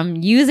then from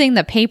using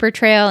the paper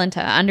trail and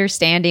to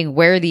understanding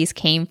where these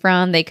came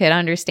from, they could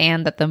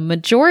understand that the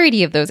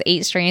majority of those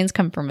 8 strains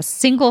come from a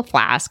single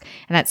flask.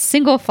 And that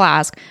single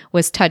flask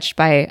was touched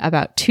by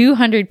about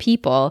 200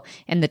 people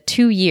in the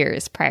 2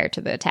 years prior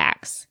to the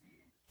attacks.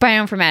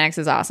 Bioinformatics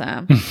is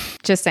awesome.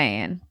 Just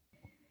saying.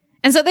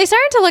 And so they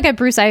started to look at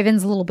Bruce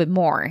Ivans a little bit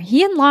more. He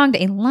had logged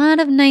a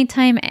lot of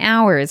nighttime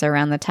hours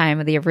around the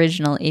time of the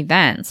original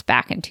events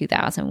back in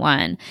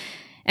 2001.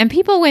 And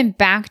people went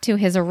back to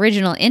his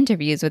original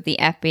interviews with the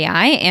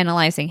FBI,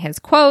 analyzing his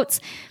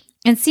quotes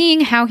and seeing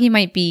how he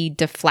might be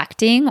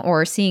deflecting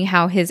or seeing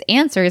how his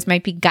answers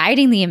might be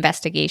guiding the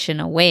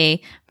investigation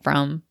away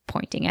from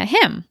pointing at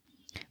him.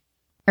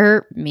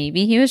 Or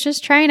maybe he was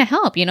just trying to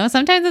help. You know,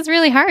 sometimes it's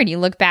really hard. You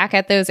look back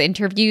at those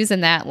interviews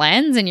in that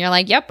lens and you're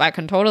like, yep, I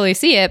can totally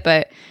see it.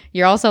 But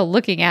you're also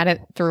looking at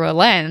it through a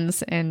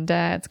lens and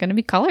it's going to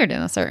be colored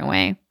in a certain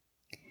way.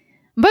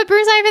 But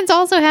Bruce Ivans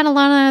also had a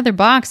lot of other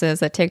boxes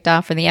that ticked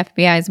off for the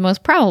FBI's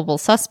most probable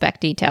suspect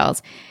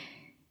details.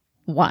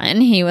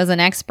 1, he was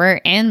an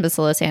expert in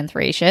Bacillus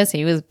anthracis.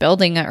 He was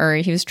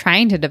he was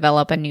trying to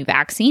develop a new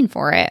vaccine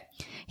for it.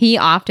 He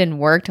often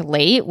worked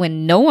late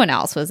when no one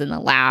else was in the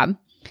lab.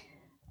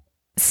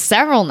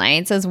 Several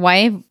nights, his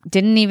wife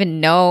didn't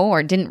even know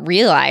or didn't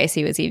realize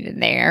he was even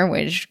there,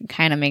 which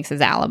kind of makes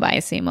his alibi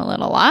seem a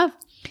little off.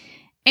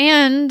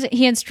 And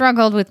he had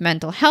struggled with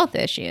mental health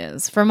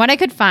issues. From what I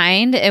could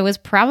find, it was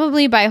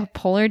probably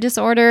bipolar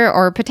disorder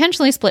or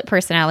potentially split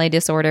personality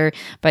disorder,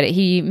 but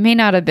he may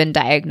not have been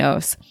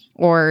diagnosed,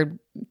 or,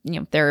 you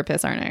know,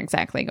 therapists aren't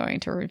exactly going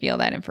to reveal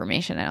that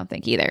information, I don't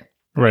think either.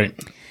 Right.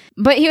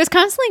 But he was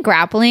constantly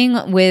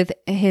grappling with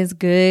his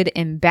good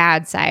and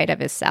bad side of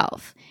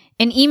himself.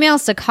 In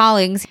emails to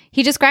colleagues,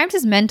 he described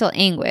his mental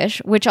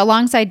anguish, which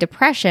alongside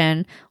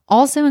depression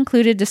also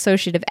included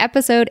dissociative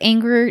episode,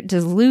 anger,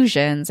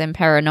 delusions, and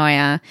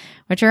paranoia,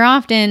 which are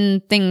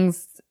often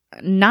things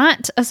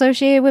not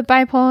associated with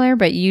bipolar,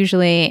 but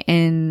usually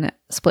in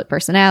split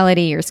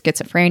personality or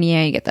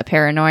schizophrenia, you get the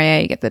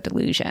paranoia, you get the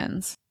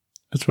delusions.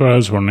 That's what I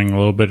was wondering a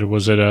little bit.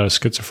 Was it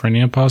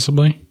schizophrenia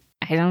possibly?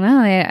 I don't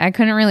know. I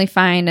couldn't really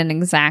find an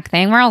exact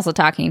thing. We're also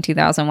talking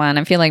 2001.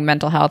 I feel like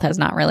mental health has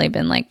not really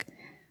been like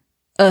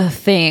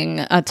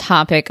a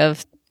topic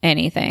of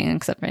anything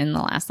except for in the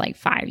last like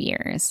 5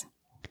 years.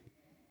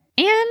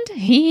 And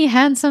he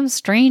had some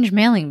strange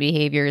mailing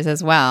behaviors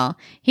as well.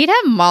 He'd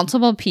have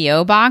multiple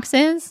P.O.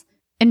 boxes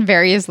in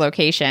various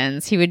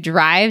locations. He would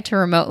drive to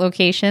remote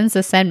locations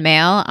to send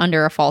mail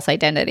under a false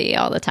identity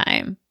all the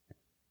time.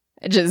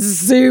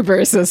 Just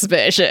super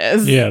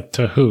suspicious. Yeah,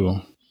 to who?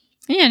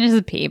 Yeah,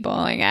 just people,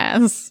 I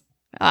guess.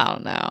 I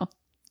don't know.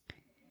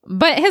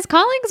 But his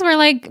colleagues were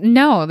like,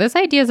 no, this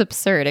idea is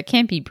absurd. It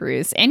can't be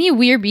Bruce. Any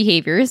weird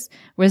behaviors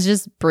was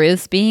just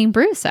Bruce being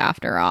Bruce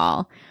after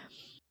all.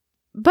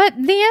 But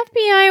the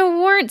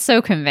FBI weren't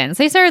so convinced.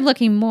 They started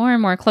looking more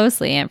and more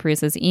closely at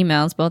Bruce's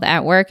emails, both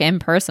at work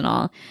and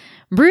personal.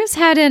 Bruce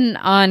had an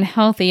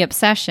unhealthy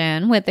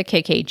obsession with the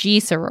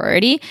KKG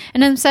sorority,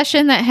 an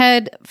obsession that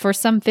had for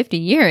some 50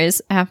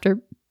 years after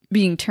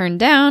being turned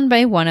down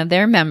by one of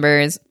their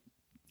members.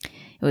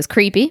 It was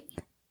creepy.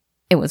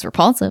 It was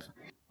repulsive.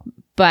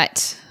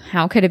 But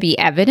how could it be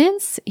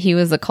evidence he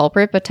was the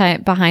culprit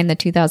behind the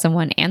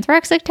 2001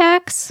 Anthrax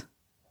attacks?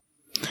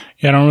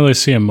 Yeah, I don't really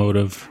see a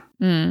motive.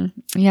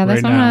 Yeah,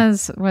 this one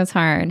was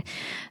hard.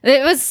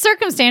 It was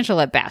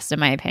circumstantial at best, in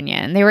my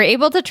opinion. They were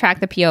able to track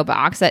the P.O.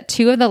 box that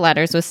 2 of the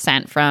letters was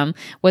sent from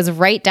was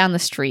right down the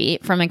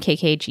street from a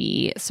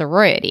KKG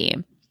sorority.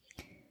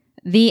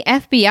 The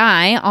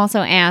FBI also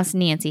asked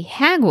Nancy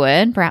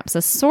Hagwood, perhaps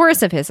a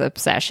source of his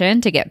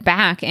obsession, to get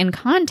back in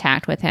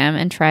contact with him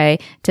and try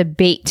to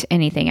bait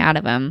anything out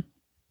of him.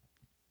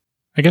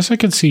 I guess I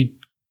could see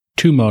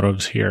 2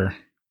 motives here.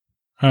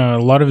 A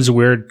lot of his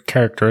weird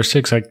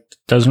characteristics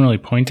doesn't really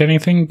point to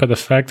anything, but the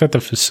fact that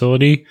the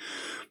facility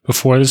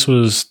before this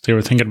they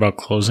were thinking about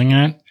closing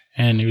it,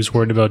 and he was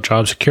worried about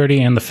job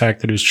security, and the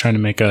fact that he was trying to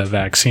make a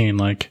vaccine,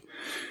 like,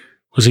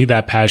 Was he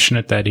that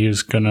passionate that he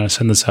was going to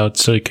send this out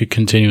so he could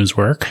continue his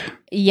work?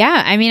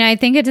 Yeah, I mean, I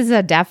think it is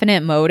a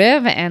definite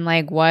motive. And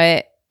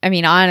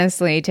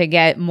honestly, to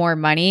get more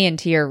money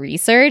into your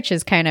research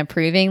is kind of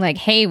proving like,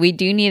 hey, we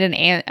do need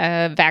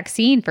a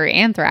vaccine for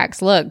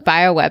anthrax. Look,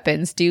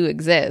 bioweapons do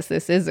exist.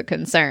 This is a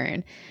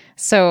concern.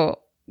 So,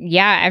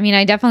 yeah, I mean,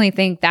 I definitely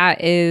think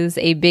that is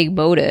a big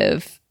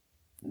motive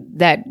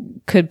that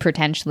could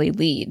potentially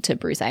lead to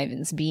Bruce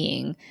Ivins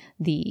being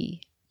the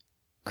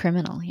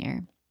criminal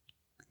here.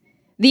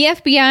 The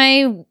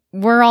FBI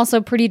were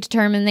also pretty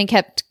determined. They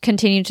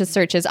continued to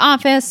search his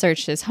office,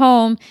 searched his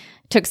home,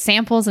 took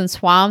samples and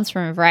swabs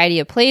from a variety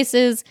of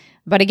places.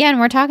 But again,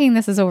 we're talking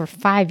this is over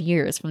 5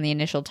 years from the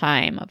initial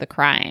time of the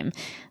crime.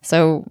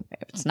 So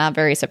it's not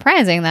very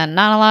surprising that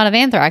not a lot of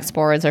anthrax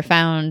spores are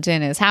found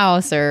in his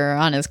house or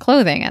on his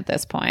clothing at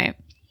this point.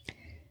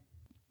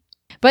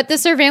 But the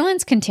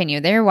surveillance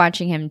continued. They were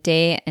watching him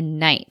day and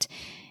night.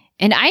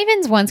 And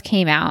Ivins once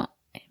came out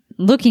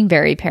looking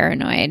very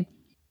paranoid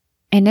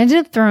and ended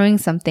up throwing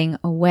something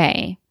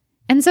away.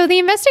 And so the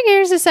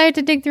investigators decided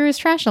to dig through his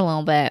trash a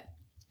little bit.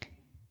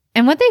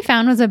 And what they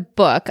found was a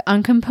book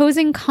on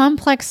composing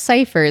complex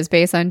ciphers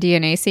based on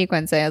DNA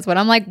sequences. But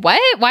I'm like,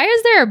 what? Why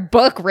is there a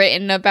book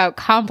written about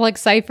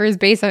complex ciphers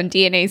based on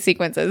DNA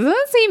sequences? Doesn't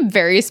that seem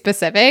very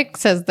specific?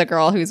 Says the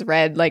girl who's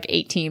read like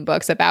 18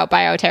 books about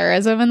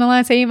bioterrorism in the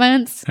last 8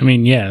 months. I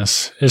mean,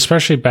 yes.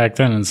 Especially back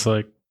then, it's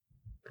like,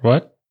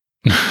 what?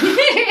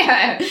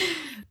 Yeah.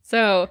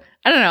 So,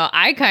 I don't know.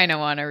 I kind of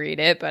want to read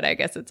it, but I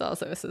guess it's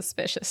also a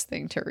suspicious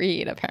thing to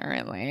read,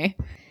 apparently.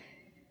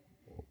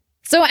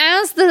 So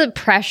as the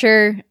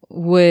pressure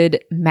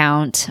would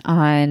mount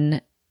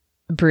on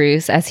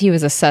Bruce as he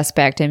was a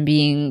suspect and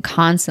being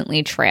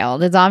constantly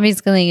trailed, it's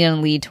obviously going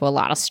to lead to a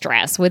lot of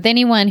stress. With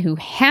anyone who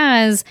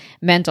has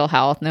mental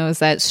health knows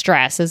that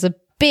stress is a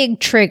big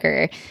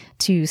trigger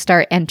to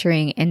start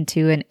entering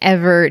into an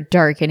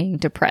ever-darkening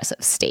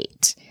depressive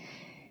state.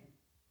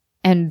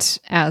 And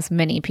as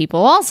many people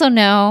also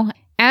know,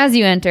 as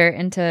you enter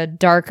into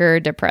darker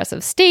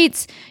depressive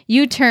states,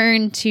 you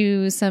turn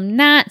to some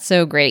not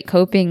so great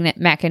coping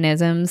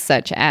mechanisms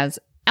such as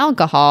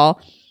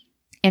alcohol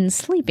and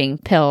sleeping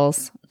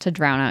pills to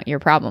drown out your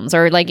problems,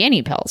 or like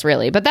any pills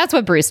really. But that's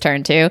what Bruce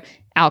turned to,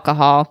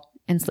 alcohol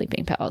and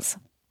sleeping pills.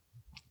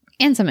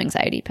 And some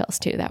anxiety pills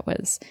too that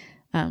was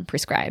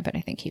prescribed, but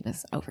I think he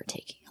was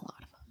overtaking a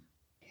lot of them.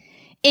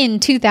 In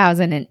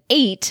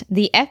 2008,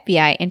 the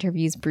FBI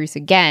interviews Bruce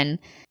again,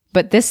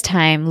 but this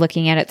time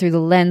looking at it through the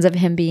lens of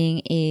him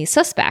being a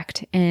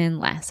suspect and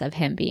less of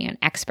him being an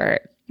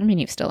expert. I mean,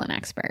 he's still an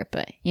expert,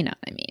 but you know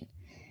what I mean.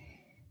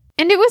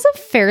 And it was a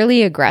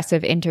fairly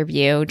aggressive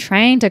interview,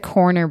 trying to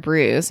corner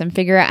Bruce and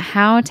figure out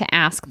how to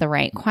ask the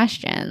right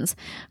questions,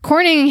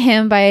 cornering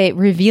him by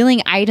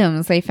revealing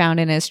items they found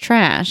in his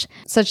trash,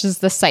 such as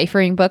the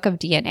ciphering book of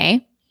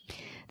DNA.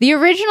 The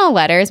original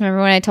letters,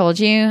 remember when I told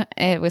you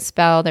it was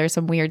spelled, there's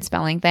some weird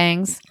spelling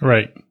things?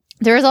 Right.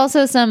 There was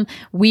also some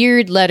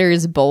weird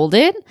letters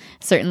bolded,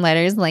 certain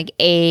letters like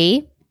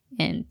A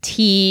and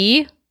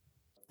T.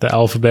 The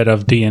alphabet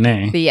of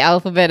DNA. The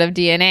alphabet of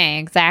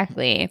DNA,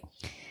 exactly.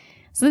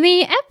 So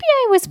the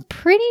FBI was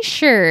pretty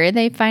sure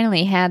they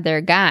finally had their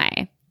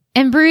guy.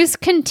 And Bruce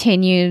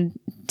continued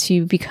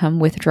to become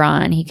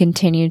withdrawn. He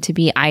continued to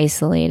be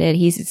isolated.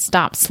 He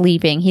stopped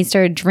sleeping. He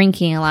started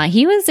drinking a lot.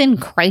 He was in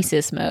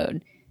crisis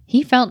mode.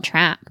 He felt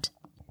trapped.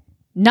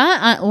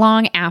 Not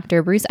long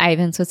after, Bruce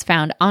Ivins was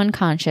found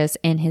unconscious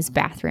in his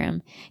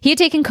bathroom. He had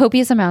taken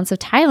copious amounts of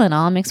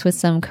Tylenol mixed with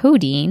some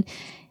codeine.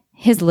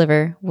 His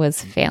liver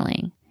was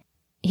failing.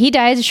 He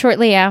died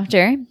shortly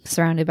after,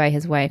 surrounded by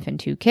his wife and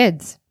 2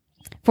 kids.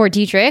 Fort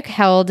Detrick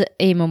held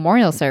a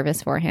memorial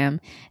service for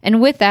him,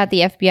 and with that,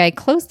 the FBI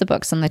closed the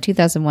books on the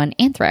 2001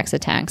 anthrax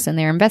attacks and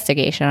their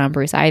investigation on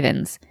Bruce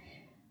Ivins.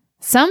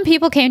 Some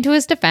people came to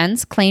his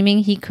defense, claiming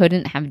he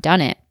couldn't have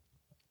done it.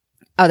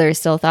 Others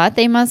still thought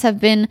they must have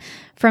been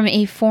from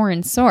a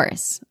foreign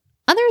source.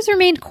 Others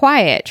remained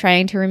quiet,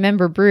 trying to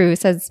remember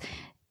Bruce as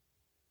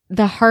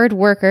the hard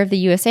worker of the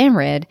U.S.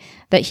 AMRID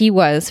that he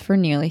was for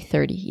nearly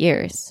 30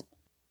 years.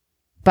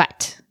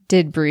 But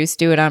did Bruce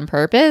do it on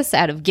purpose,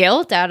 out of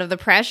guilt, out of the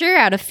pressure,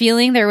 out of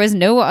feeling there was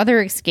no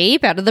other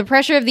escape, out of the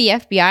pressure of the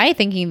FBI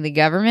thinking the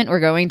government were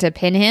going to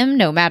pin him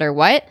no matter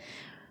what?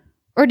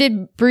 Or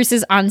did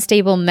Bruce's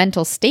unstable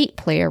mental state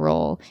play a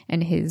role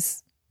in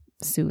his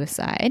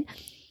suicide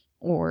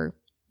or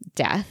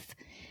death?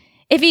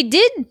 If he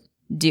did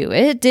do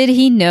it, did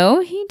he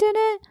know he did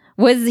it?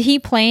 Was he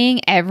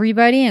playing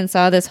everybody and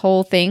saw this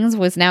whole thing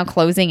was now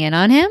closing in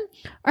on him?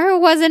 Or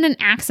was it an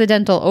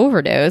accidental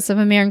overdose of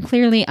a man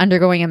clearly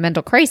undergoing a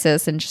mental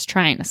crisis and just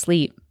trying to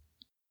sleep?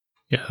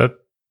 Yeah,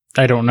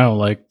 I don't know.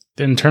 Like,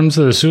 in terms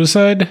of the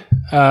suicide,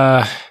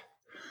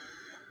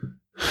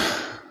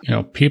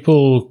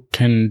 people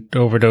can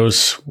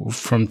overdose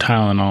from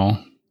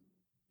Tylenol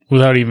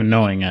without even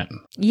knowing it.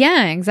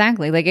 Yeah,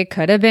 exactly. Like, it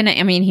could have been,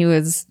 he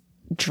was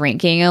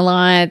drinking a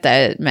lot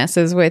that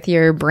messes with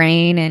your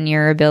brain and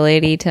your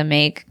ability to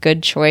make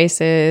good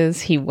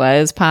choices. He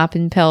was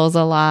popping pills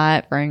a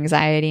lot for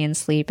anxiety and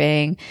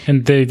sleeping.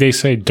 And they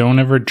say don't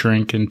ever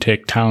drink and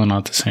take Tylenol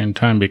at the same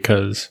time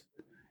because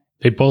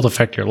they both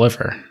affect your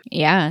liver.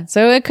 Yeah.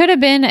 So it could have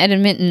been an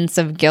admittance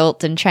of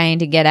guilt and trying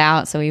to get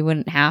out so he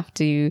wouldn't have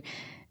to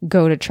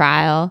go to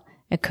trial.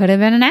 It could have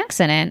been an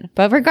accident.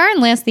 But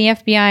regardless, the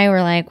FBI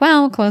were like,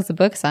 well, we'll close the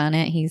books on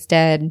it. He's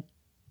dead.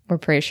 We're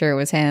pretty sure it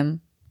was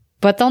him.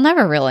 But they'll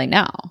never really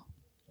know.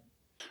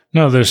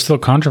 No, there's still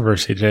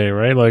controversy today,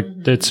 right? Like,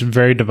 it's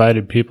very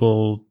divided.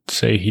 People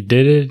say he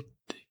did it,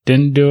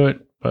 didn't do it,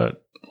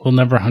 but we'll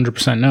never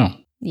 100% know.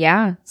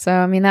 Yeah. So,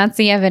 I mean, that's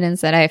the evidence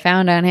that I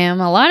found on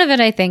him. A lot of it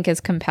I think is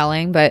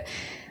compelling, but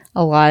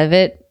a lot of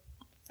it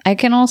I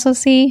can also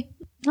see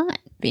not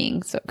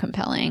being so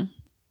compelling.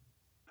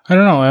 I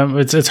don't know.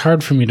 It's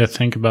hard for me to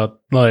think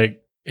about,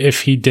 like,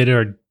 if he did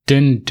or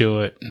didn't do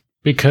it.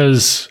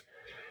 Because,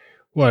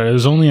 it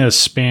was only a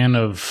span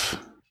of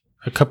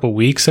a couple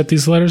weeks that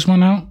these letters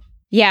went out?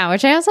 Yeah,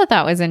 which I also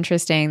thought was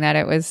interesting that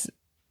it was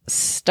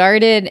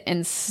started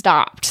and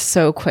stopped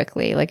so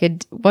quickly. Like,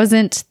 it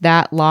wasn't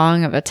that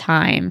long of a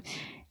time.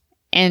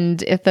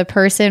 And if the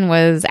person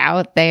was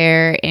out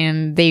there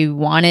and they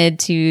wanted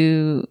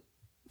to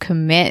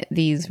commit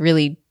these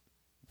really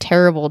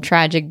terrible,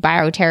 tragic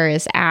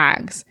bioterrorist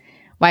acts,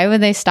 why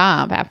would they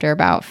stop after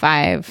about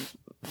five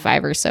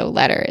or so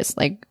letters?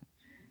 Like,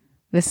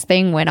 this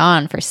thing went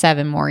on for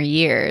 7 more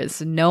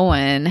years. No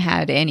one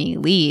had any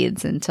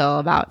leads until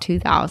about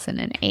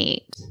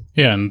 2008.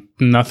 Yeah, and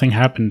nothing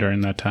happened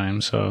during that time,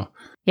 so...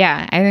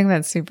 Yeah, I think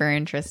that's super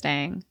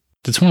interesting.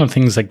 It's one of the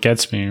things that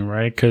gets me,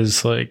 right?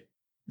 Because, like,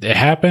 it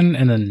happened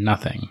and then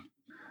nothing.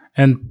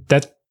 And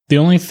that's the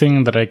only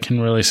thing that I can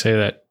really say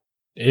that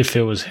if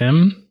it was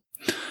him,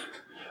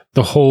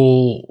 the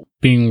whole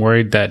being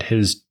worried that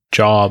his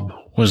job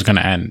was going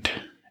to end.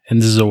 And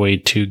this is a way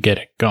to get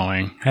it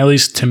going, at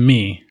least to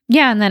me.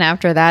 Yeah, and then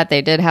after that,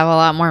 they did have a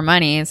lot more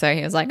money, so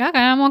he was like, okay,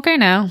 I'm okay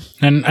now.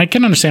 And I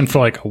can understand for,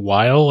 like, a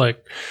while,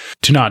 like,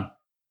 to not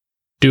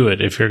do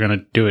it if you're going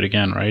to do it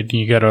again, right?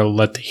 You got to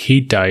let the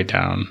heat die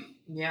down.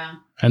 Yeah.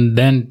 And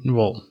then,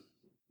 well,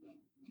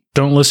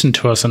 don't listen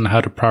to us on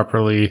how to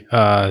properly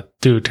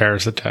do a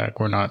terrorist attack.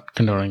 We're not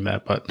condoning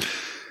that, but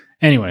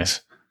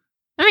anyways.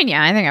 I mean,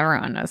 yeah, I think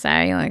everyone knows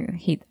that. You like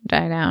heat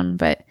die down,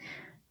 but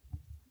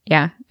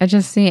yeah, it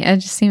just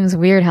seems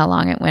weird how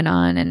long it went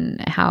on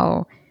and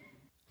how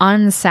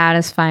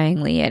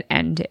unsatisfyingly it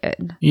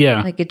ended.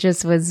 Yeah. Like, it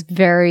just was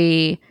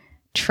very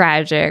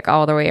tragic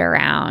all the way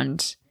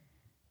around,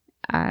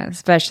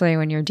 especially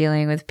when you're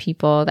dealing with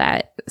people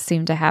that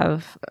seem to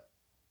have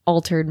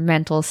altered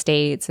mental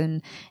states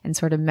and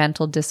sort of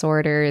mental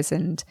disorders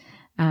and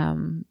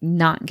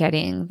not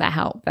getting the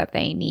help that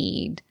they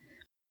need.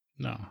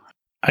 No.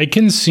 I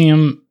can see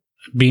him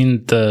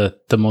being the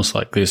most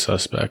likely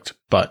suspect,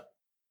 but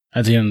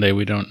at the end of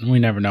the day, we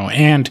never know.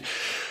 And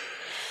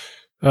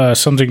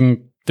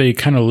something they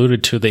kind of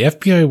alluded to, the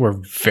FBI were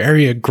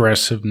very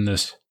aggressive in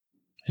this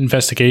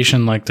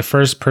investigation. Like, the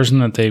first person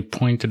that they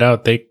pointed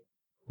out, they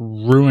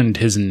ruined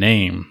his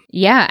name.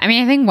 Yeah, I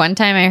mean, I think one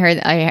time I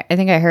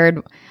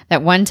heard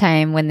that one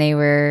time when they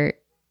were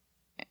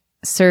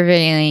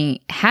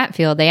surveilling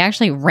Hatfield, they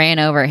actually ran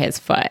over his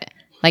foot,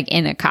 like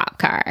in a cop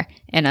car,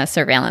 in a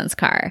surveillance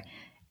car.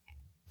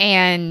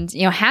 And,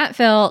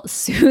 Hatfield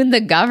sued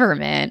the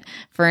government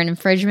for an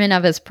infringement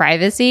of his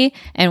privacy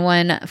and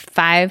won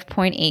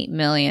 $5.8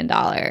 million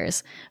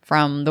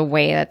from the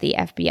way that the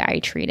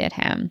FBI treated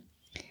him.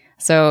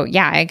 So,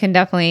 yeah, I can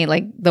definitely,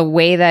 like, the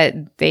way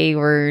that they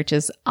were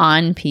just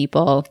on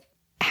people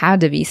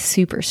had to be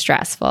super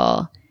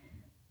stressful.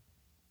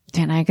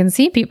 And I can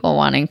see people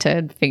wanting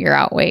to figure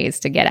out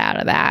ways to get out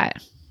of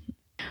that.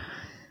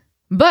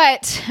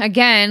 But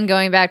again,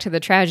 going back to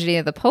the tragedy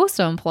of the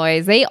postal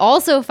employees, they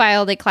also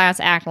filed a class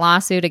act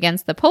lawsuit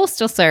against the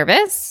Postal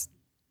Service,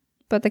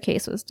 but the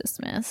case was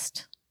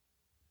dismissed.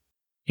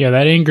 Yeah,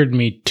 that angered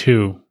me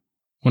too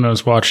when I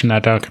was watching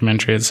that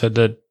documentary. It said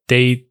that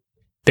they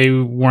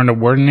weren't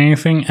awarding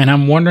anything, and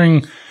I'm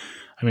wondering,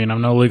 I mean, I'm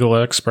no legal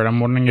expert,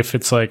 I'm wondering if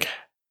it's like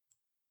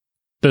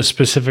the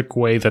specific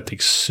way that they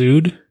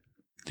sued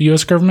the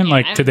U.S. government.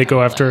 Like, did they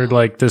go after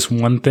like this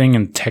one thing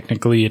and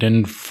technically it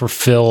didn't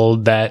fulfill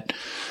that,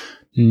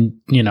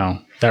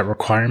 that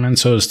requirement,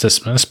 so it was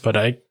dismissed?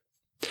 But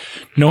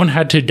no one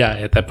had to die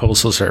at that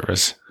postal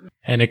service,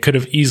 and it could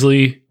have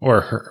easily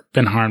or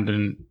been harmed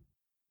in,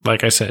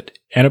 like I said,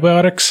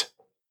 antibiotics,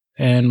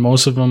 and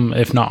most of them,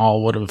 if not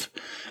all, would have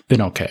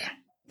been okay.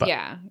 But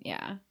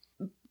yeah.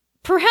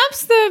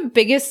 Perhaps the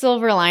biggest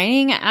silver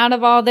lining out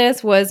of all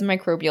this was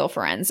microbial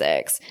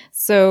forensics.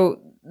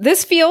 So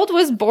this field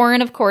was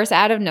born, of course,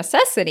 out of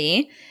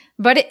necessity,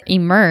 but it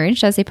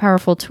emerged as a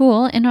powerful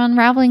tool in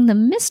unraveling the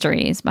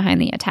mysteries behind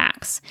the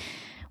attacks.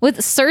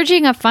 With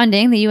surging of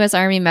funding, the U.S.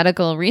 Army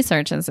Medical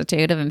Research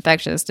Institute of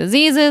Infectious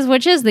Diseases,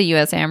 which is the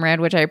U.S. AMRID,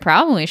 which I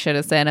probably should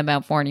have said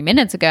about 40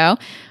 minutes ago,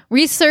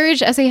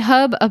 resurged as a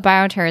hub of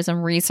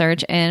bioterrorism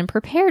research and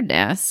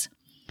preparedness.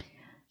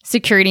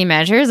 Security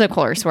measures, of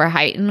course, were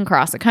heightened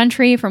across the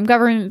country from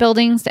government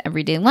buildings to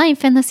everyday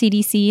life, and the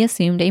CDC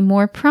assumed a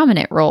more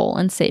prominent role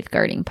in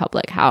safeguarding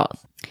public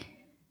health.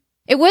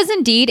 It was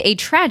indeed a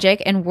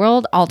tragic and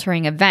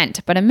world-altering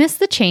event, but amidst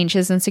the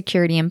changes in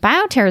security and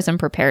bioterrorism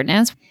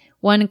preparedness,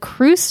 one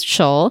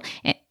crucial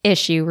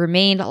issue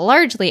remained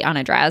largely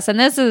unaddressed, and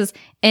this is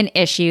an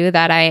issue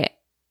that I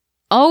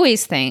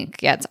always think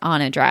gets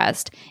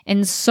unaddressed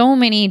in so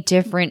many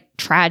different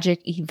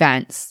tragic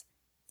events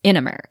in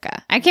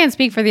America. I can't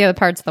speak for the other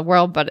parts of the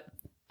world, but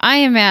I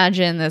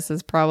imagine this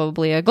is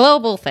probably a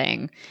global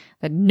thing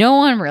that no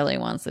one really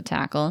wants to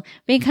tackle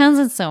because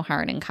it's so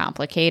hard and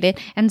complicated,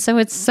 and so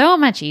it's so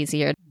much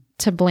easier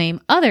to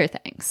blame other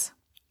things.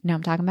 You know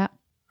what I'm talking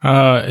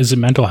about? Is it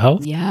mental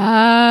health?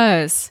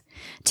 Yes.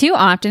 Too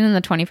often in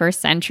the 21st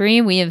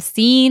century, we have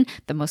seen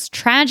the most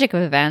tragic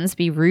of events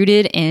be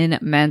rooted in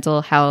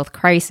mental health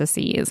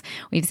crises.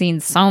 We've seen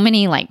so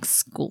many like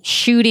school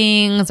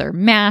shootings or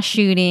mass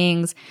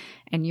shootings,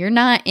 and you're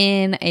not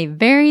in a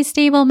very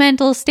stable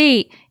mental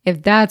state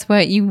if that's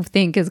what you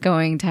think is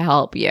going to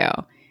help you.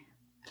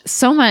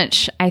 So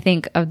much, I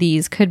think, of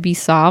these could be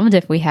solved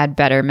if we had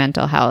better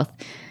mental health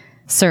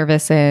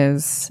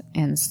services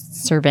and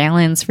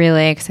surveillance,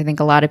 really, because I think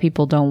a lot of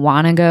people don't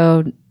want to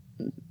go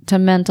to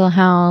mental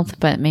health,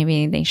 but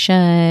maybe they should,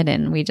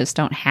 and we just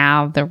don't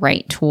have the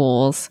right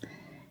tools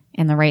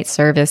and the right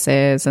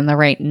services and the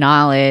right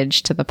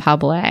knowledge to the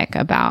public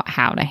about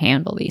how to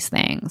handle these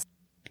things.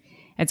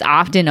 It's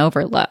often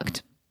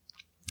overlooked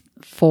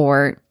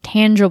for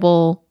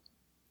tangible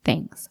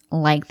things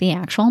like the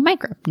actual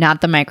microbe,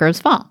 not the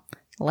microbe's fault.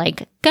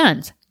 Like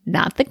guns,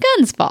 not the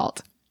gun's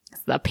fault.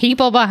 It's the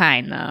people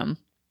behind them.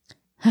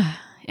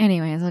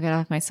 Anyways, I'll get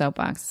off my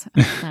soapbox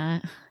about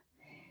that.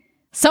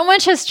 So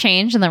much has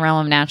changed in the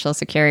realm of national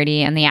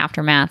security and the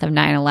aftermath of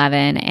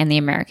 9/11 and the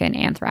American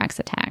Anthrax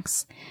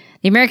attacks.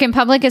 The American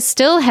public is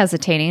still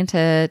hesitating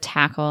to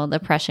tackle the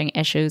pressing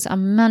issues of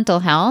mental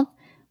health,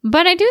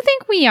 but I do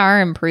think we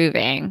are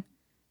improving.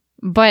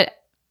 But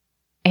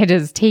it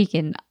has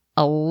taken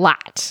a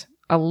lot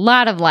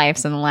of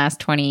lives in the last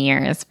 20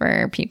 years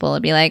for people to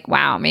be like,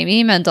 wow,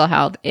 maybe mental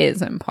health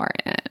is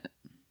important.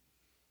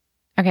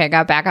 Okay, I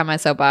got back on my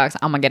soapbox.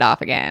 I'm going to get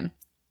off again.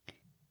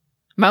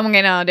 But I'm going to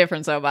get on a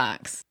different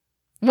soapbox.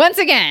 Once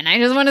again, I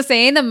just want to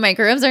say the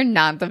microbes are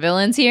not the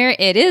villains here.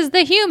 It is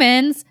the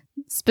humans,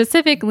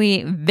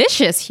 specifically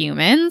vicious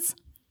humans,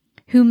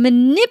 who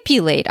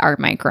manipulate our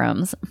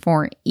microbes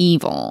for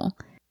evil.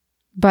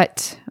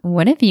 But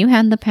what if you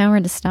had the power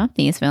to stop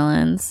these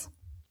villains?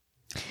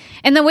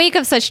 In the wake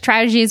of such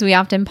tragedies, we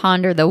often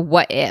ponder the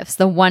what-ifs,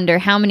 the wonder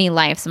how many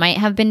lives might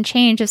have been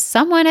changed if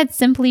someone had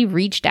simply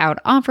reached out,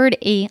 offered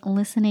a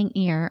listening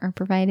ear, or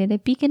provided a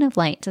beacon of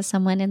light to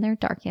someone in their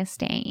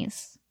darkest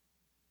days.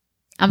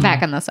 I'm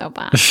back on the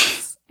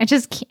soapbox. It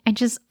just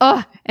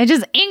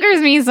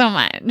angers me so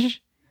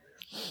much.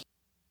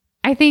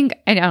 I think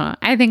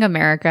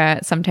America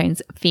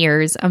sometimes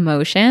fears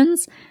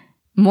emotions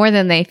more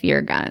than they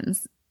fear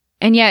guns.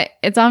 And yet,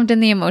 it's often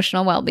the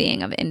emotional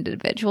well-being of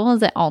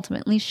individuals that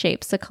ultimately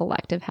shapes the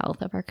collective health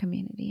of our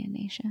community and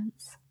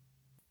nations.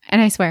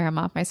 And I swear I'm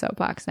off my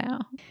soapbox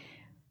now.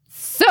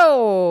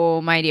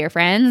 So, my dear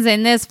friends,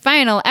 in this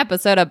final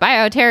episode of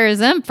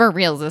Bioterrorism, for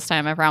reals this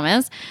time, I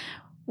promise,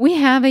 we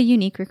have a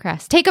unique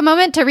request. Take a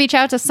moment to reach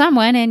out to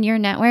someone in your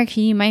network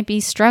who might be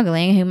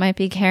struggling, who might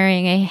be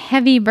carrying a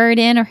heavy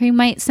burden, or who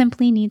might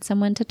simply need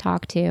someone to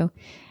talk to.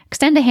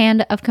 Extend a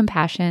hand of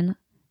compassion.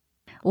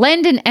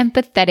 Lend an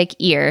empathetic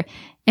ear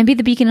and be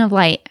the beacon of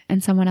light in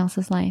someone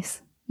else's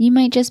life. You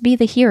might just be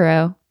the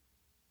hero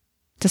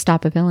to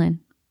stop a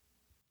villain.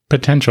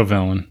 Potential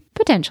villain.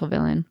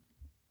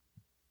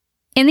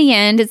 In the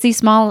end, it's these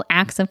small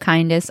acts of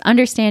kindness,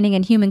 understanding,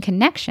 and human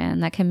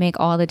connection that can make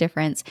all the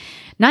difference,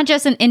 not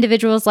just in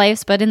individuals'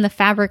 lives, but in the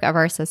fabric of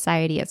our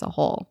society as a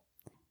whole.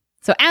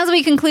 So as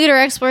we conclude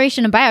our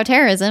exploration of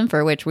bioterrorism,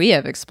 for which we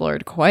have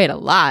explored quite a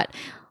lot,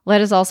 let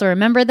us also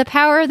remember the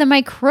power of the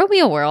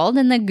microbial world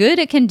and the good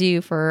it can do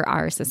for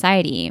our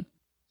society.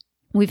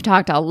 We've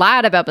talked a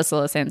lot about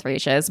Bacillus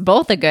anthracis,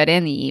 both the good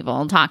and the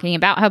evil, talking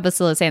about how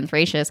Bacillus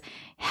anthracis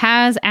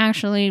has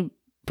actually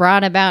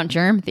brought about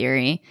germ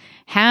theory,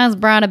 has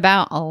brought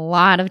about a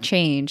lot of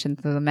change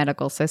into the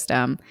medical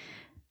system,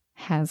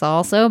 has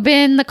also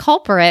been the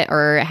culprit,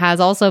 or has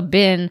also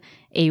been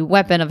a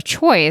weapon of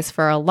choice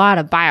for a lot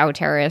of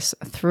bioterrorists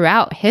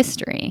throughout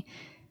history.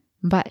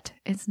 But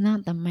it's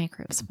not the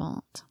microbe's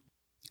fault.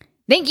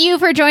 Thank you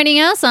for joining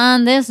us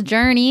on this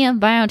journey of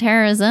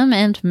bioterrorism,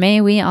 and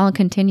may we all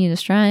continue to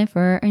strive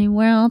for a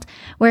world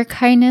where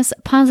kindness,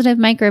 positive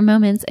micro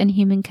moments, and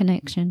human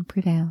connection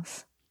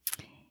prevails.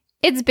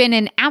 It's been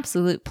an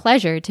absolute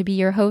pleasure to be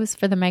your host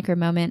for the Micro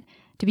Moment,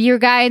 to be your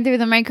guide through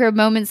the micro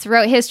moments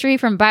throughout history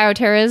from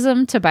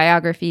bioterrorism to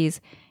biographies.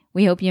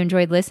 We hope you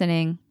enjoyed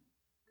listening.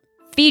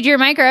 Feed your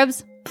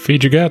microbes.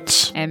 Feed your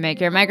guts. And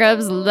make your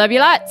microbes love you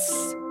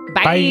lots.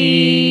 Bye. Bye.